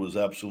crowd was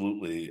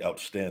absolutely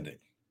outstanding.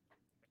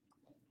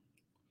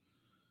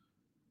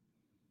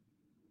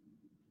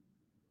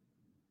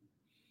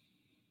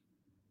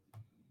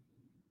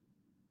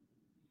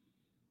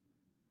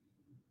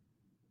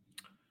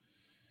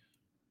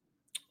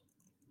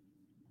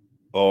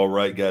 All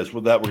right, guys.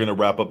 With that, we're going to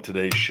wrap up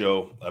today's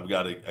show. I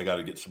got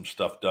to get some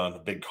stuff done. A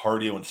big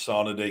cardio and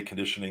sauna day,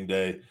 conditioning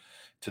day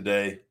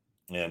today,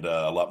 and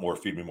a lot more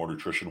Feed Me More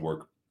nutrition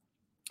work,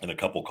 and a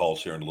couple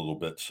calls here in a little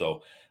bit.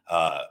 So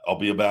I'll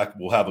be back.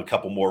 We'll have a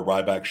couple more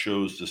Ryback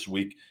shows this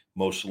week,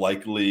 most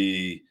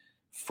likely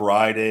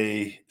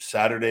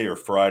Saturday or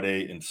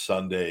Friday and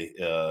Sunday,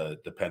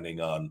 depending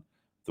on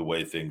the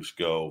way things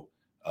go.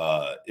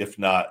 If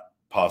not,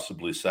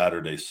 possibly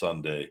Saturday,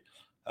 Sunday.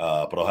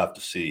 But I'll have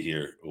to see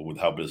here with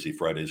how busy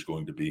Friday is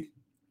going to be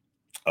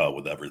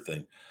with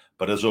everything.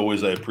 But as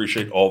always, I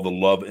appreciate all the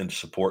love and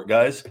support,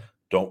 guys.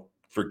 Don't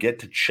forget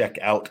to check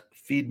out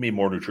Feed Me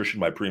More Nutrition,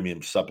 my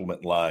premium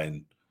supplement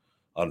line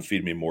on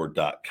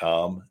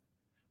feedmemore.com,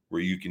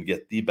 where you can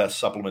get the best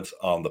supplements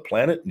on the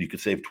planet. And you can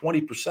save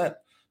 20%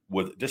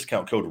 with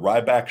discount code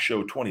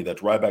RybackShow20.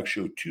 That's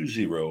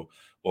RybackShow20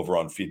 over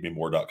on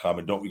feedmemore.com.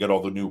 And we got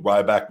all the new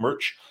Ryback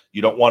merch.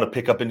 You don't want to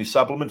pick up any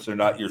supplements. They're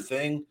not your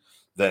thing.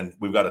 Then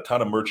we've got a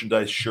ton of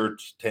merchandise,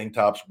 shirts, tank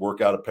tops,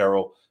 workout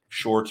apparel,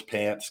 shorts,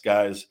 pants,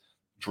 guys,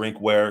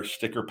 drinkware,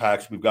 sticker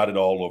packs. We've got it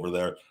all over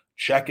there.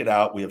 Check it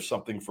out. We have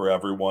something for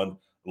everyone,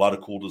 a lot of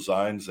cool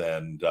designs,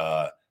 and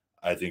I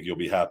think you'll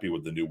be happy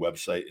with the new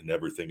website and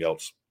everything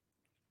else.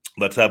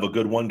 Let's have a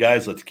good one,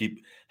 guys.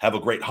 Have a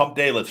great hump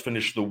day. Let's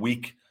finish the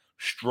week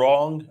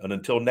strong. And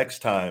until next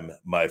time,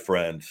 my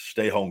friends,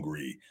 stay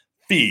hungry.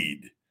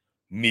 Feed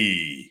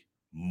me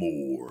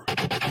more.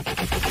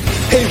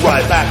 Hey,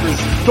 Rybackers,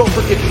 don't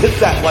forget to hit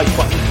that like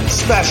button,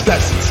 smash that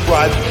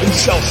subscribe, and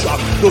shell shock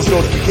those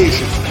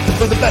notifications.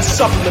 For the best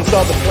supplements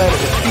on the planet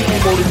with Feed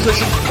Me More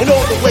Nutrition and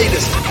all the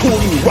latest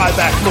cool new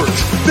Ryback merch,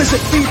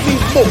 visit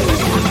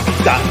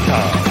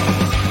feedmemore.com.